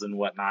battles and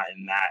whatnot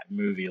in that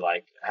movie,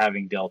 like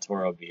having Del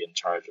Toro be in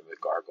charge of a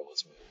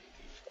Gargoyles movie.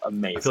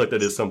 Amazing. I feel like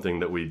that is something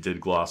that we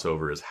did gloss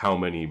over, is how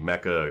many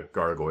mecha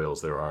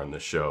gargoyles there are in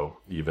this show,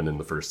 even in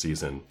the first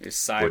season. There's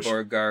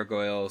cyborg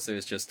gargoyles.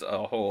 There's just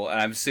a whole.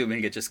 I'm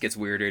assuming it just gets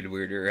weirder and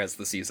weirder as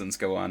the seasons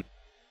go on.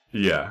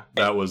 Yeah,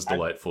 that was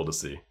delightful to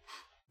see.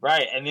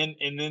 Right, and then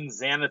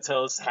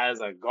Xanatos has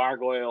a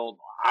gargoyle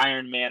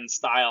Iron Man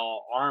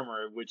style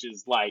armor, which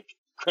is like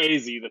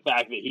crazy. The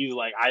fact that he's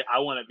like, I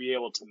want to be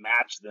able to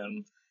match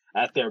them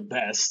at their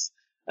best,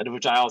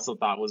 which I also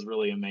thought was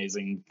really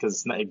amazing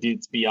because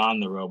it's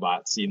beyond the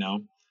robots, you know.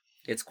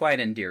 It's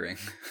quite endearing.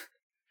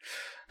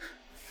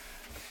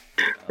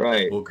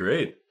 Right. Well,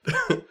 great.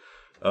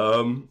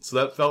 So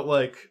that felt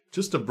like,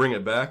 just to bring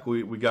it back,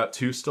 we got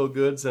 2 still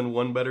goods and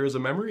 1 better as a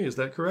memory. Is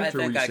that correct? I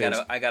think were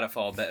you I gotta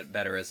fall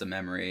better as a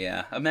memory.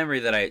 Yeah, a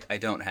memory that I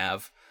don't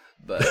have,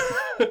 but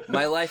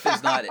my life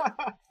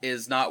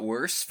is not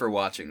worse for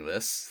watching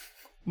this.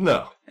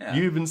 No. Yeah.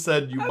 You even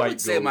said you I might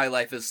would say go... my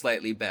life is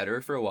slightly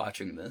better for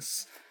watching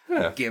this,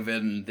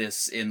 given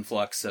this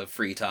influx of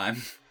free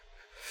time.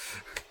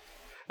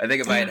 I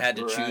think if I had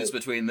to choose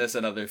between this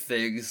and other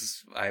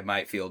things, I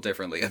might feel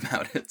differently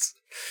about it.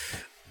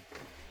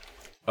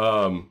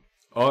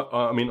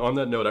 I mean, on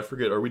that note, I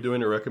forget, are we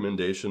doing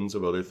recommendations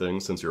of other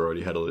things since you're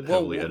already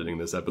heavily editing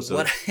this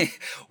episode?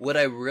 What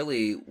I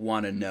really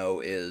want to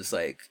know is,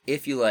 like,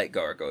 if you like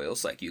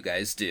gargoyles, like you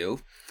guys do,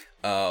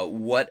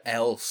 what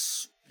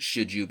else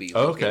should you be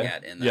looking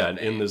at in that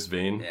vein? In this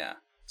vein. Yeah.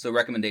 So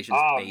recommendations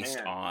based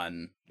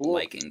on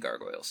liking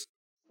gargoyles.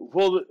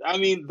 Well, I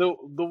mean, the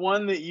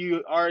one that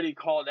you already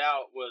called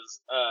out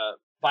was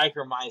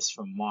Biker Mice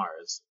from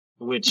Mars,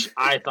 which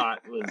I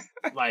thought was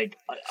like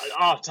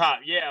off top.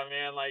 Yeah,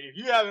 man. Like, if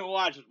you haven't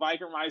watched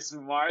Biker Mice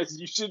from Mars,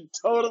 you should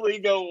totally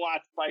go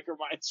watch Biker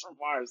Mice from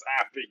Mars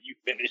after you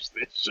finish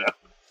this show.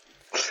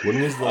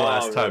 When was the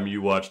last time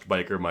you watched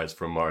Biker Mice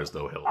from Mars,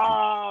 though, Hilton?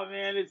 Oh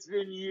man, it's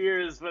been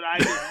years, but I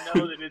just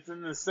know that it's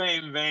in the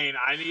same vein.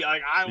 I want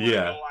to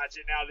go watch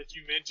it now that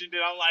you mentioned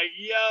it. I'm like,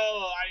 yo,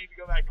 I need to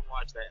go back and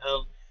watch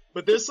that.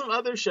 But there's some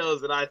other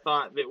shows that I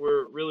thought that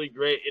were really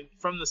great, and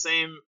from the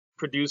same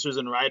producers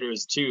and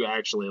writers too.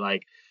 Actually,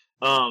 like,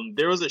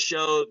 there was a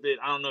show that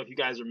I don't know if you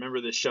guys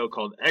remember this show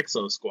called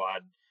Exo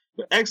Squad.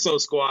 But Exo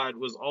Squad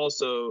was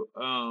also,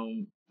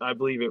 I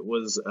believe it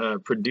was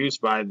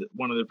produced by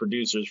one of the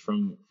producers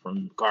from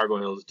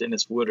Gargoyles,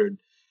 Dennis Woodard.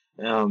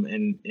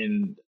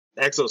 And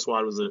Exo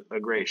Squad was a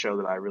great show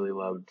that I really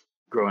loved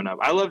growing up.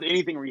 I loved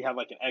anything where you have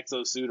like an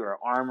exosuit or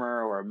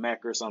armor or a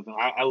mech or something.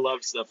 I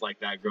loved stuff like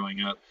that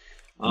growing up.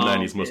 The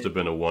 90s must have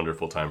been a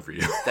wonderful time for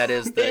you. That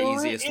is the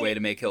easiest way to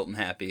make Hilton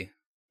happy.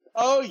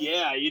 Oh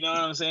yeah, you know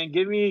what I'm saying?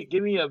 Give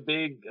me a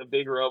big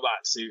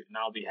robot suit and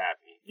I'll be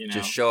happy. You know,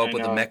 just show up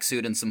with a mech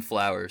suit and some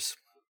flowers.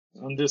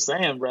 I'm just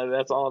saying, brother,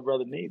 that's all a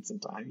brother needs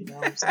sometimes, you know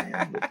what I'm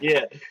saying?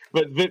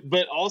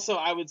 but also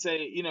I would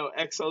say, you know,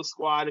 Exo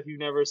Squad, if you've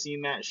never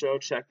seen that show,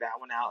 check that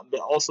one out. But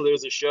also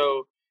there's a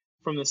show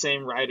from the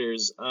same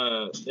writers,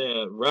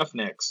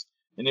 Roughnecks,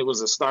 and it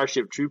was a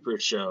Starship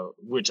Troopers show,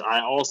 which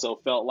I also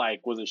felt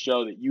like was a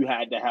show that you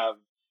had to have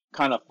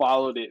kind of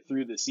followed it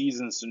through the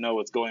seasons to know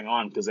what's going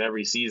on, because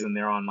every season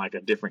they're on like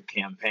a different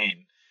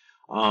campaign.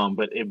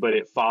 But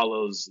it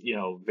follows, you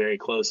know, very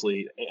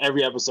closely.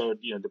 Every episode,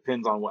 you know,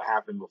 depends on what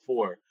happened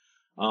before.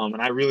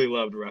 And I really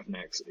loved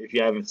Roughnecks. If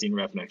you haven't seen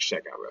Roughnecks,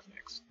 check out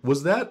Roughnecks.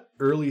 Was that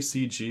early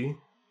CG?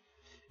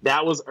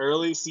 That was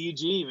early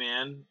CG,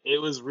 man.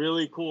 It was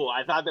really cool.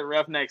 I thought that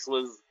Roughnecks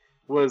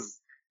was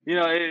you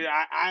know,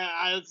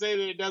 I would say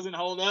that it doesn't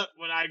hold up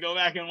when I go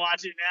back and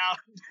watch it now.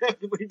 It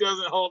definitely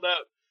doesn't hold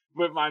up.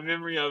 But my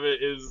memory of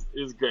it is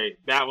great.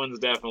 That one's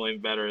definitely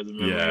better as a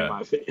memory in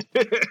my opinion.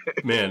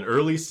 Man,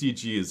 early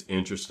CG is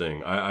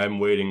interesting. I'm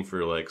waiting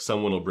for, like,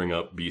 someone will bring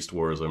up Beast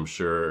Wars, I'm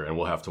sure, and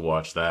we'll have to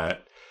watch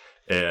that.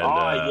 And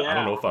I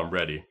don't know if I'm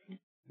ready.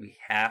 We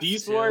have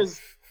Beast to. Wars,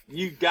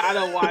 you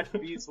gotta watch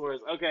Beast Wars.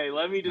 Okay,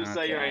 let me just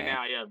tell you right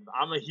now, yeah,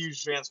 I'm a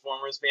huge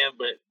Transformers fan,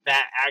 but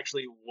that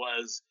actually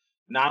was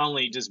not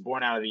only just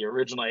born out of the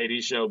original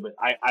 80s show, but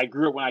I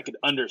grew up when I could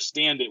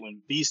understand it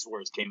when Beast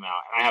Wars came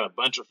out. And I had a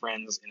bunch of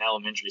friends in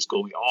elementary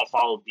school. We all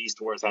followed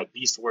Beast Wars, had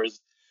Beast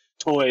Wars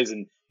toys,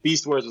 and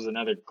Beast Wars was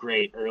another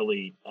great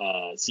early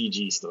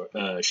CG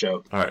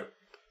show. All right.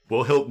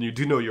 Well, Hilton, you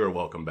do know you're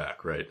welcome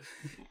back, right?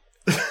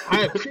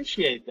 I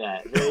appreciate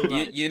that very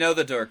much. You know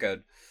the door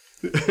code.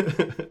 Thank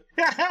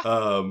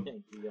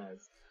you,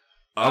 guys.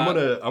 I'm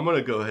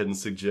gonna go ahead and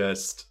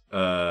suggest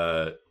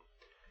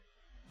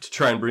to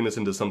try and bring this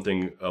into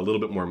something a little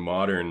bit more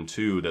modern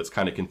too. That's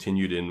kind of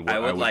continued in what I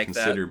would like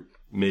consider. that.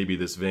 maybe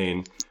this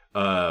vein.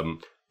 I'm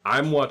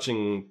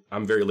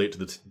very late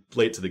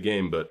to the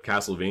game, but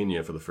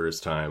Castlevania for the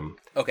first time.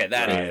 Okay,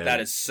 that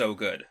is so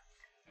good.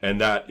 And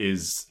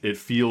it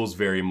feels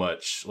very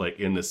much like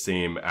in the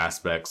same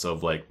aspects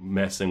of like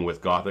messing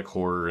with gothic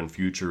horror and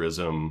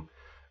futurism,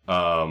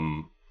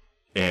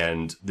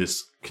 and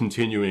this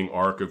continuing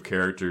arc of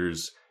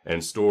characters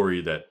and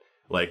story that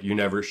like you're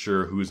never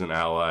sure who's an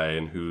ally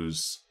and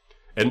who's,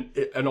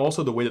 and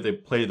also the way that they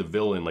play the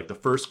villain. Like the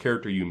first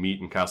character you meet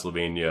in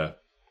Castlevania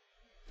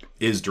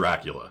is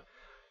Dracula,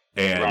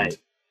 and Right.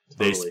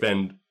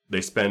 Totally.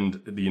 they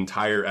spend the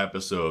entire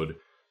episode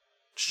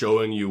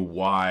showing you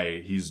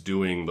why he's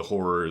doing the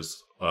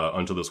horrors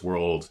unto this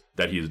world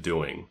that he's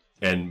doing,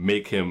 and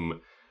make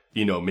him,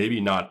 maybe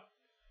not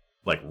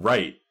like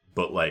right,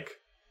 but like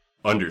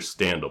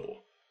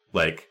understandable.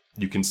 Like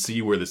you can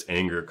see where this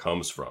anger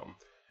comes from,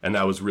 and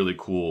that was really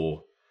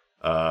cool.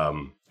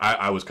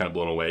 I was kind of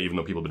blown away, even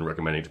though people have been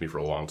recommending it to me for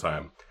a long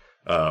time.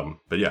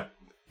 But yeah,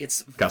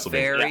 It's Castlevania.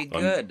 very Yeah,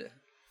 good.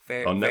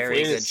 on Very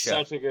Netflix. It good is show.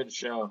 such a good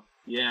show.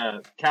 Yeah,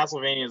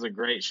 Castlevania is a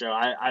great show.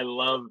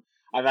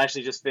 I've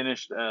actually just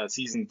finished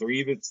season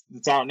 3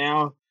 that's out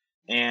now,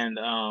 and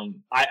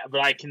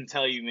I can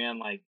tell you, man,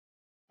 like,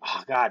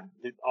 oh god,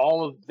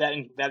 all of that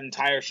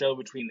entire show,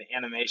 between the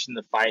animation,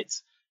 the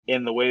fights,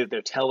 and the way that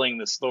they're telling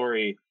the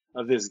story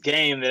of this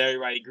game that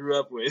everybody grew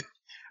up with,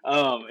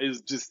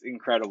 is just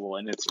incredible,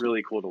 and it's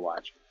really cool to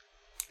watch.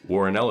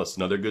 Warren Ellis,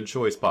 another good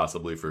choice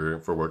possibly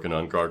for working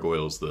on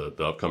Gargoyles, the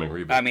upcoming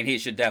reboot. I mean, he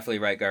should definitely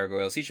write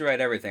Gargoyles. He should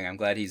write everything. I'm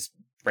glad he's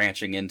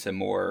branching into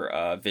more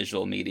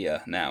visual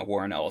media now.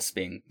 Warren Ellis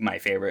being my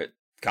favorite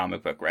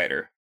comic book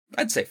writer.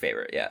 I'd say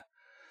favorite, yeah.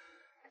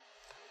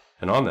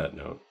 And on that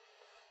note,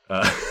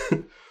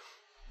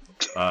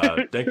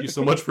 thank you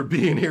so much for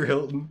being here,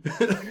 Hilton.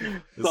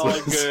 It's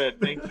all good.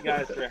 Thank you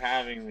guys for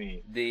having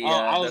me. The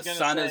was the gonna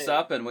sun say- is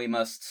up, and we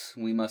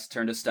must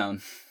turn to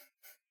stone.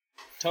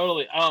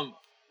 Totally.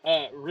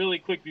 Really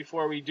quick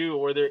before we do,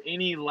 were there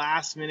any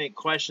last minute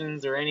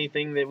questions or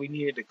anything that we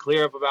needed to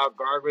clear up about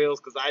Gargoyles?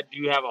 Because I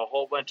do have a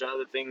whole bunch of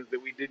other things that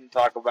we didn't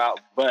talk about,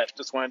 but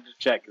just wanted to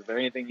check. Is there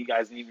anything you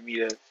guys needed me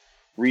to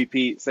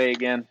repeat, say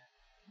again?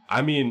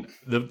 I mean,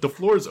 the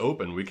floor is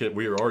open.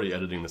 We are already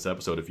editing this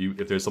episode.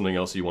 If there's something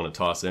else you want to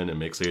toss in and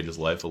make Sage's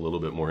life a little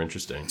bit more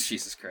interesting.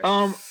 Jesus Christ.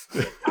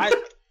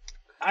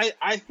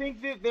 I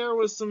think that there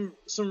was some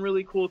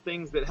really cool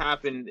things that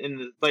happened in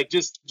the, like,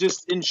 just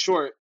in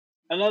short.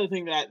 Another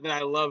thing that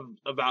I love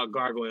about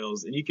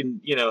Gargoyles, and you can,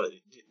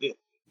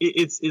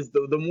 it's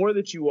the more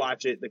that you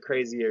watch it, the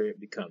crazier it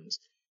becomes.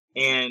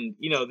 And,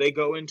 they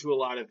go into a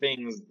lot of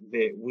things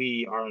that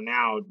we are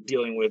now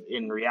dealing with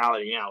in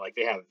reality now. Like,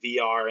 they have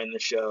VR in the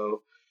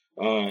show,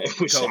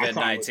 which I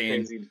thought was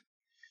crazy.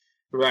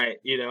 Right.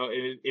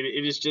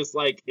 It is just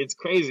like, it's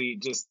crazy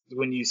just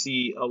when you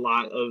see a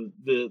lot of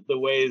the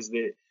ways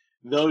that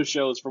those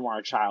shows from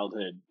our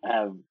childhood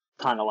have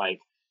kind of like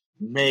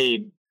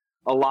made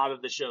a lot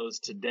of the shows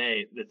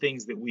today, the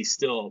things that we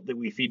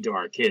feed to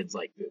our kids,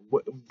 like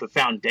the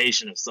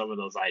foundation of some of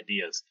those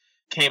ideas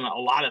came out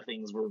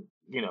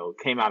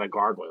of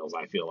Gargoyles.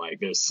 I feel like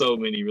there's so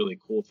many really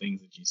cool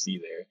things that you see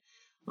there.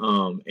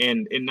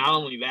 And not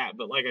only that,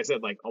 but like I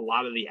said, like a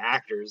lot of the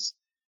actors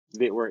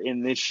that were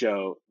in this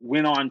show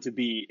went on to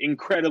be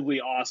incredibly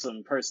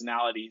awesome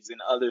personalities in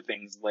other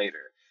things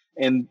later.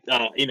 And,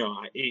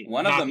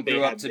 One of them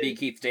grew up to be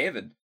Keith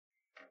David.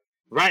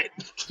 Right.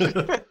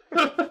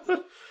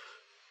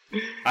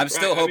 I'm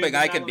still hoping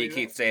I can be that.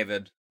 Keith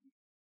David.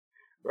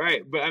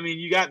 Right, but I mean,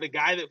 you got the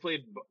guy that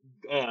played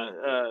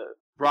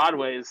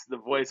Broadway's the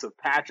voice of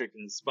Patrick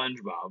in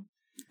SpongeBob.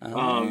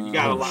 You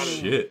got a lot of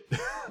shit.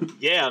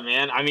 Yeah,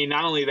 man. I mean,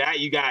 not only that,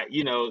 you got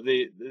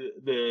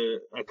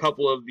a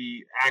couple of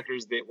the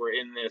actors that were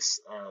in this.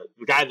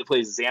 The guy that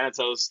plays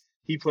Xanatos,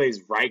 he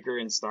plays Riker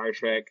in Star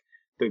Trek.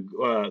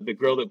 The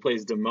girl that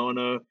plays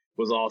Demona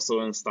was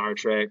also in Star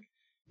Trek.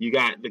 You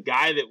got the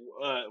guy that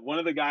one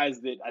of the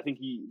guys that I think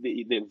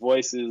that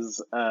voices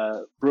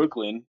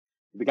Brooklyn.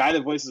 The guy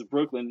that voices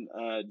Brooklyn,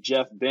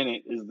 Jeff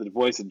Bennett, is the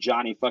voice of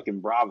Johnny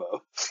fucking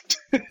Bravo.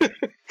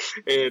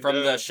 And, From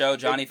the show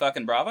Johnny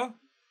fucking Bravo?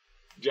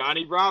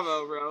 Johnny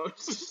Bravo, bro.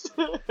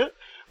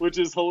 Which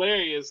is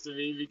hilarious to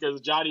me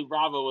because Johnny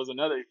Bravo was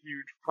another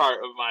huge part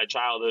of my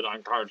childhood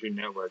on Cartoon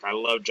Network. I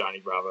love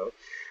Johnny Bravo.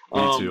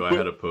 Me too. I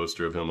had a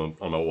poster of him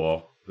on my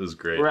wall. It was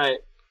great. Right.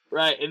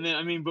 And then,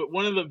 I mean, but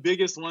one of the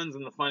biggest ones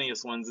and the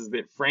funniest ones is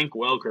that Frank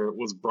Welker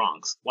was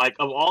Bronx. Like,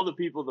 of all the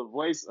people, the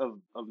voice of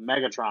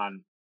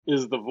Megatron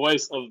is the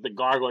voice of the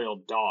gargoyle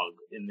dog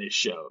in this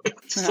show.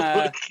 So,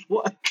 like,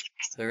 what?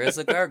 There is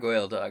a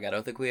gargoyle dog. I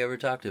don't think we ever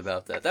talked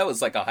about that. That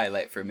was like a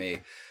highlight for me.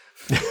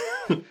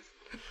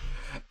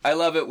 I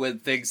love it when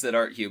things that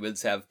aren't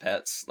humans have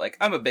pets. Like,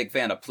 I'm a big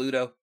fan of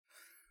Pluto.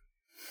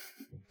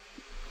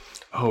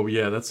 Oh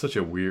yeah, that's such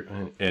a weird.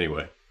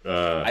 Anyway,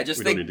 I just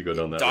we think don't need to go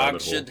down that dogs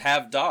rabbit hole. should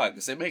have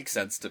dogs. It makes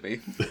sense to me.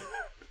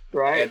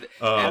 Right.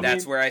 And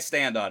that's where I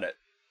stand on it.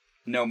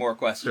 No more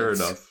questions.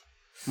 Fair enough.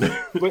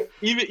 But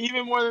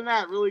even more than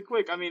that, really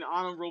quick, I mean,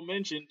 honorable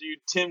mention, dude,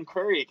 Tim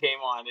Curry came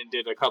on and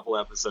did a couple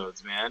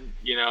episodes, man.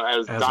 You know,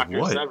 as Dr.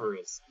 what?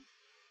 Severus.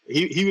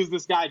 He was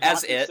this guy,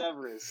 As Dr. It.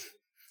 Severus.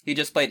 He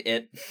just played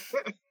It.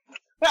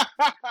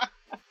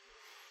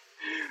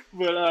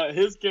 But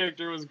his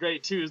character was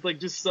great too. It's like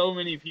just so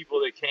many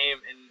people that came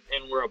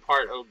and were a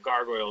part of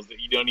Gargoyles that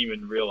you don't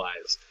even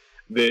realize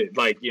that,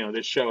 like, you know,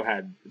 this show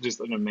had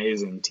just an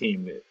amazing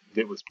team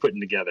that was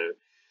putting together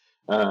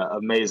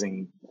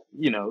amazing,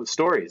 you know,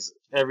 stories.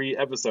 Every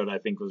episode I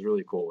think was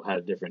really cool, had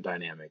a different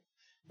dynamic.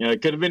 You know,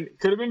 it could have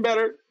been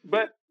better,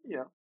 but you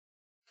know,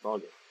 it's all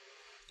good.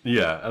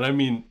 Yeah, and I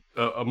mean,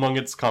 among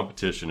its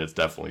competition, it's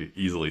definitely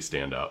easily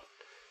standout.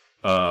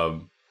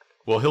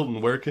 Well,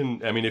 Hilton,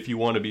 if you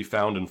want to be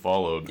found and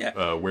followed,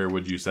 where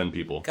would you send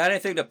people? Got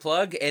anything to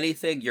plug?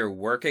 Anything you're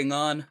working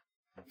on?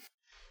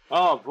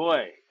 Oh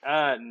boy,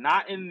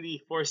 not in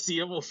the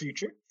foreseeable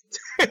future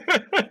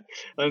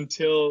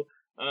until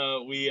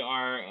we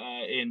are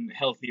in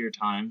healthier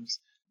times.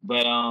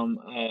 But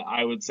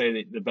I would say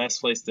that the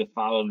best place to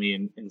follow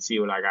me and see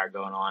what I got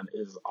going on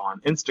is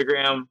on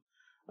Instagram,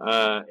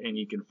 and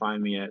you can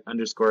find me at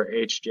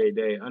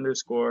 _HJDay_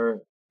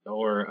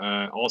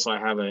 or also I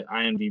have an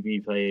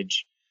IMDb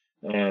page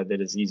that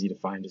is easy to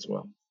find as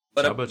well.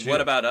 But How about you? what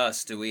about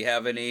us? Do we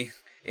have any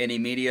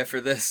media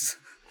for this?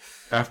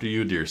 After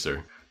you, dear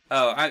sir.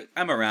 Oh,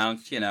 I'm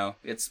around. You know,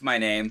 it's my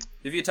name.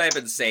 If you type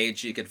in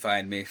Sage, you can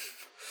find me.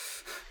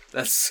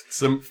 That's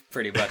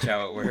pretty much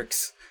how it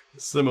works.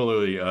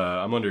 Similarly,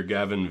 I'm under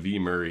Gavin V.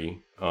 Murray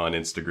on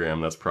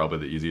Instagram. That's probably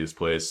the easiest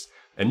place.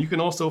 And you can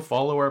also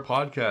follow our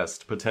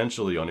podcast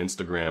potentially on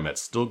Instagram at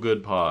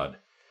StillGoodPod.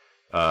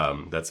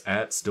 That's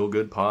at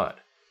StillGoodPod.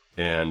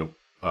 And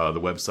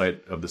the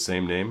website of the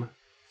same name,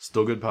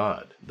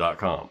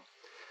 stillgoodpod.com.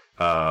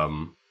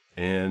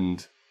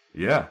 And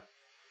yeah.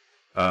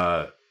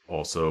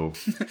 Also,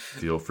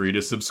 feel free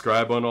to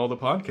subscribe on all the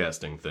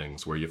podcasting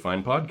things where you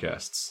find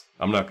podcasts.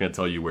 I'm not going to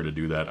tell you where to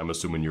do that. I'm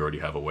assuming you already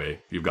have a way.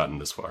 You've gotten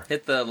this far.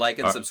 Hit the like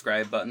and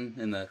subscribe button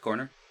in the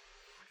corner.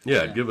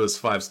 Yeah, give us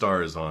 5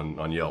 stars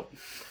on Yelp.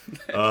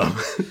 All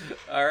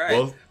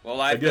right. Well,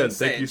 I've again, been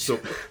thank you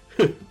Sage.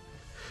 so.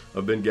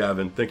 I've been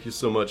Gavin. Thank you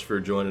so much for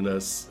joining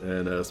us,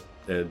 and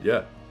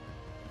yeah.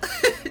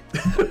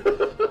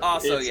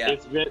 Also,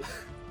 It's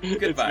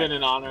been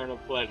an honor and a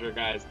pleasure,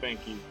 guys.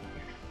 Thank you.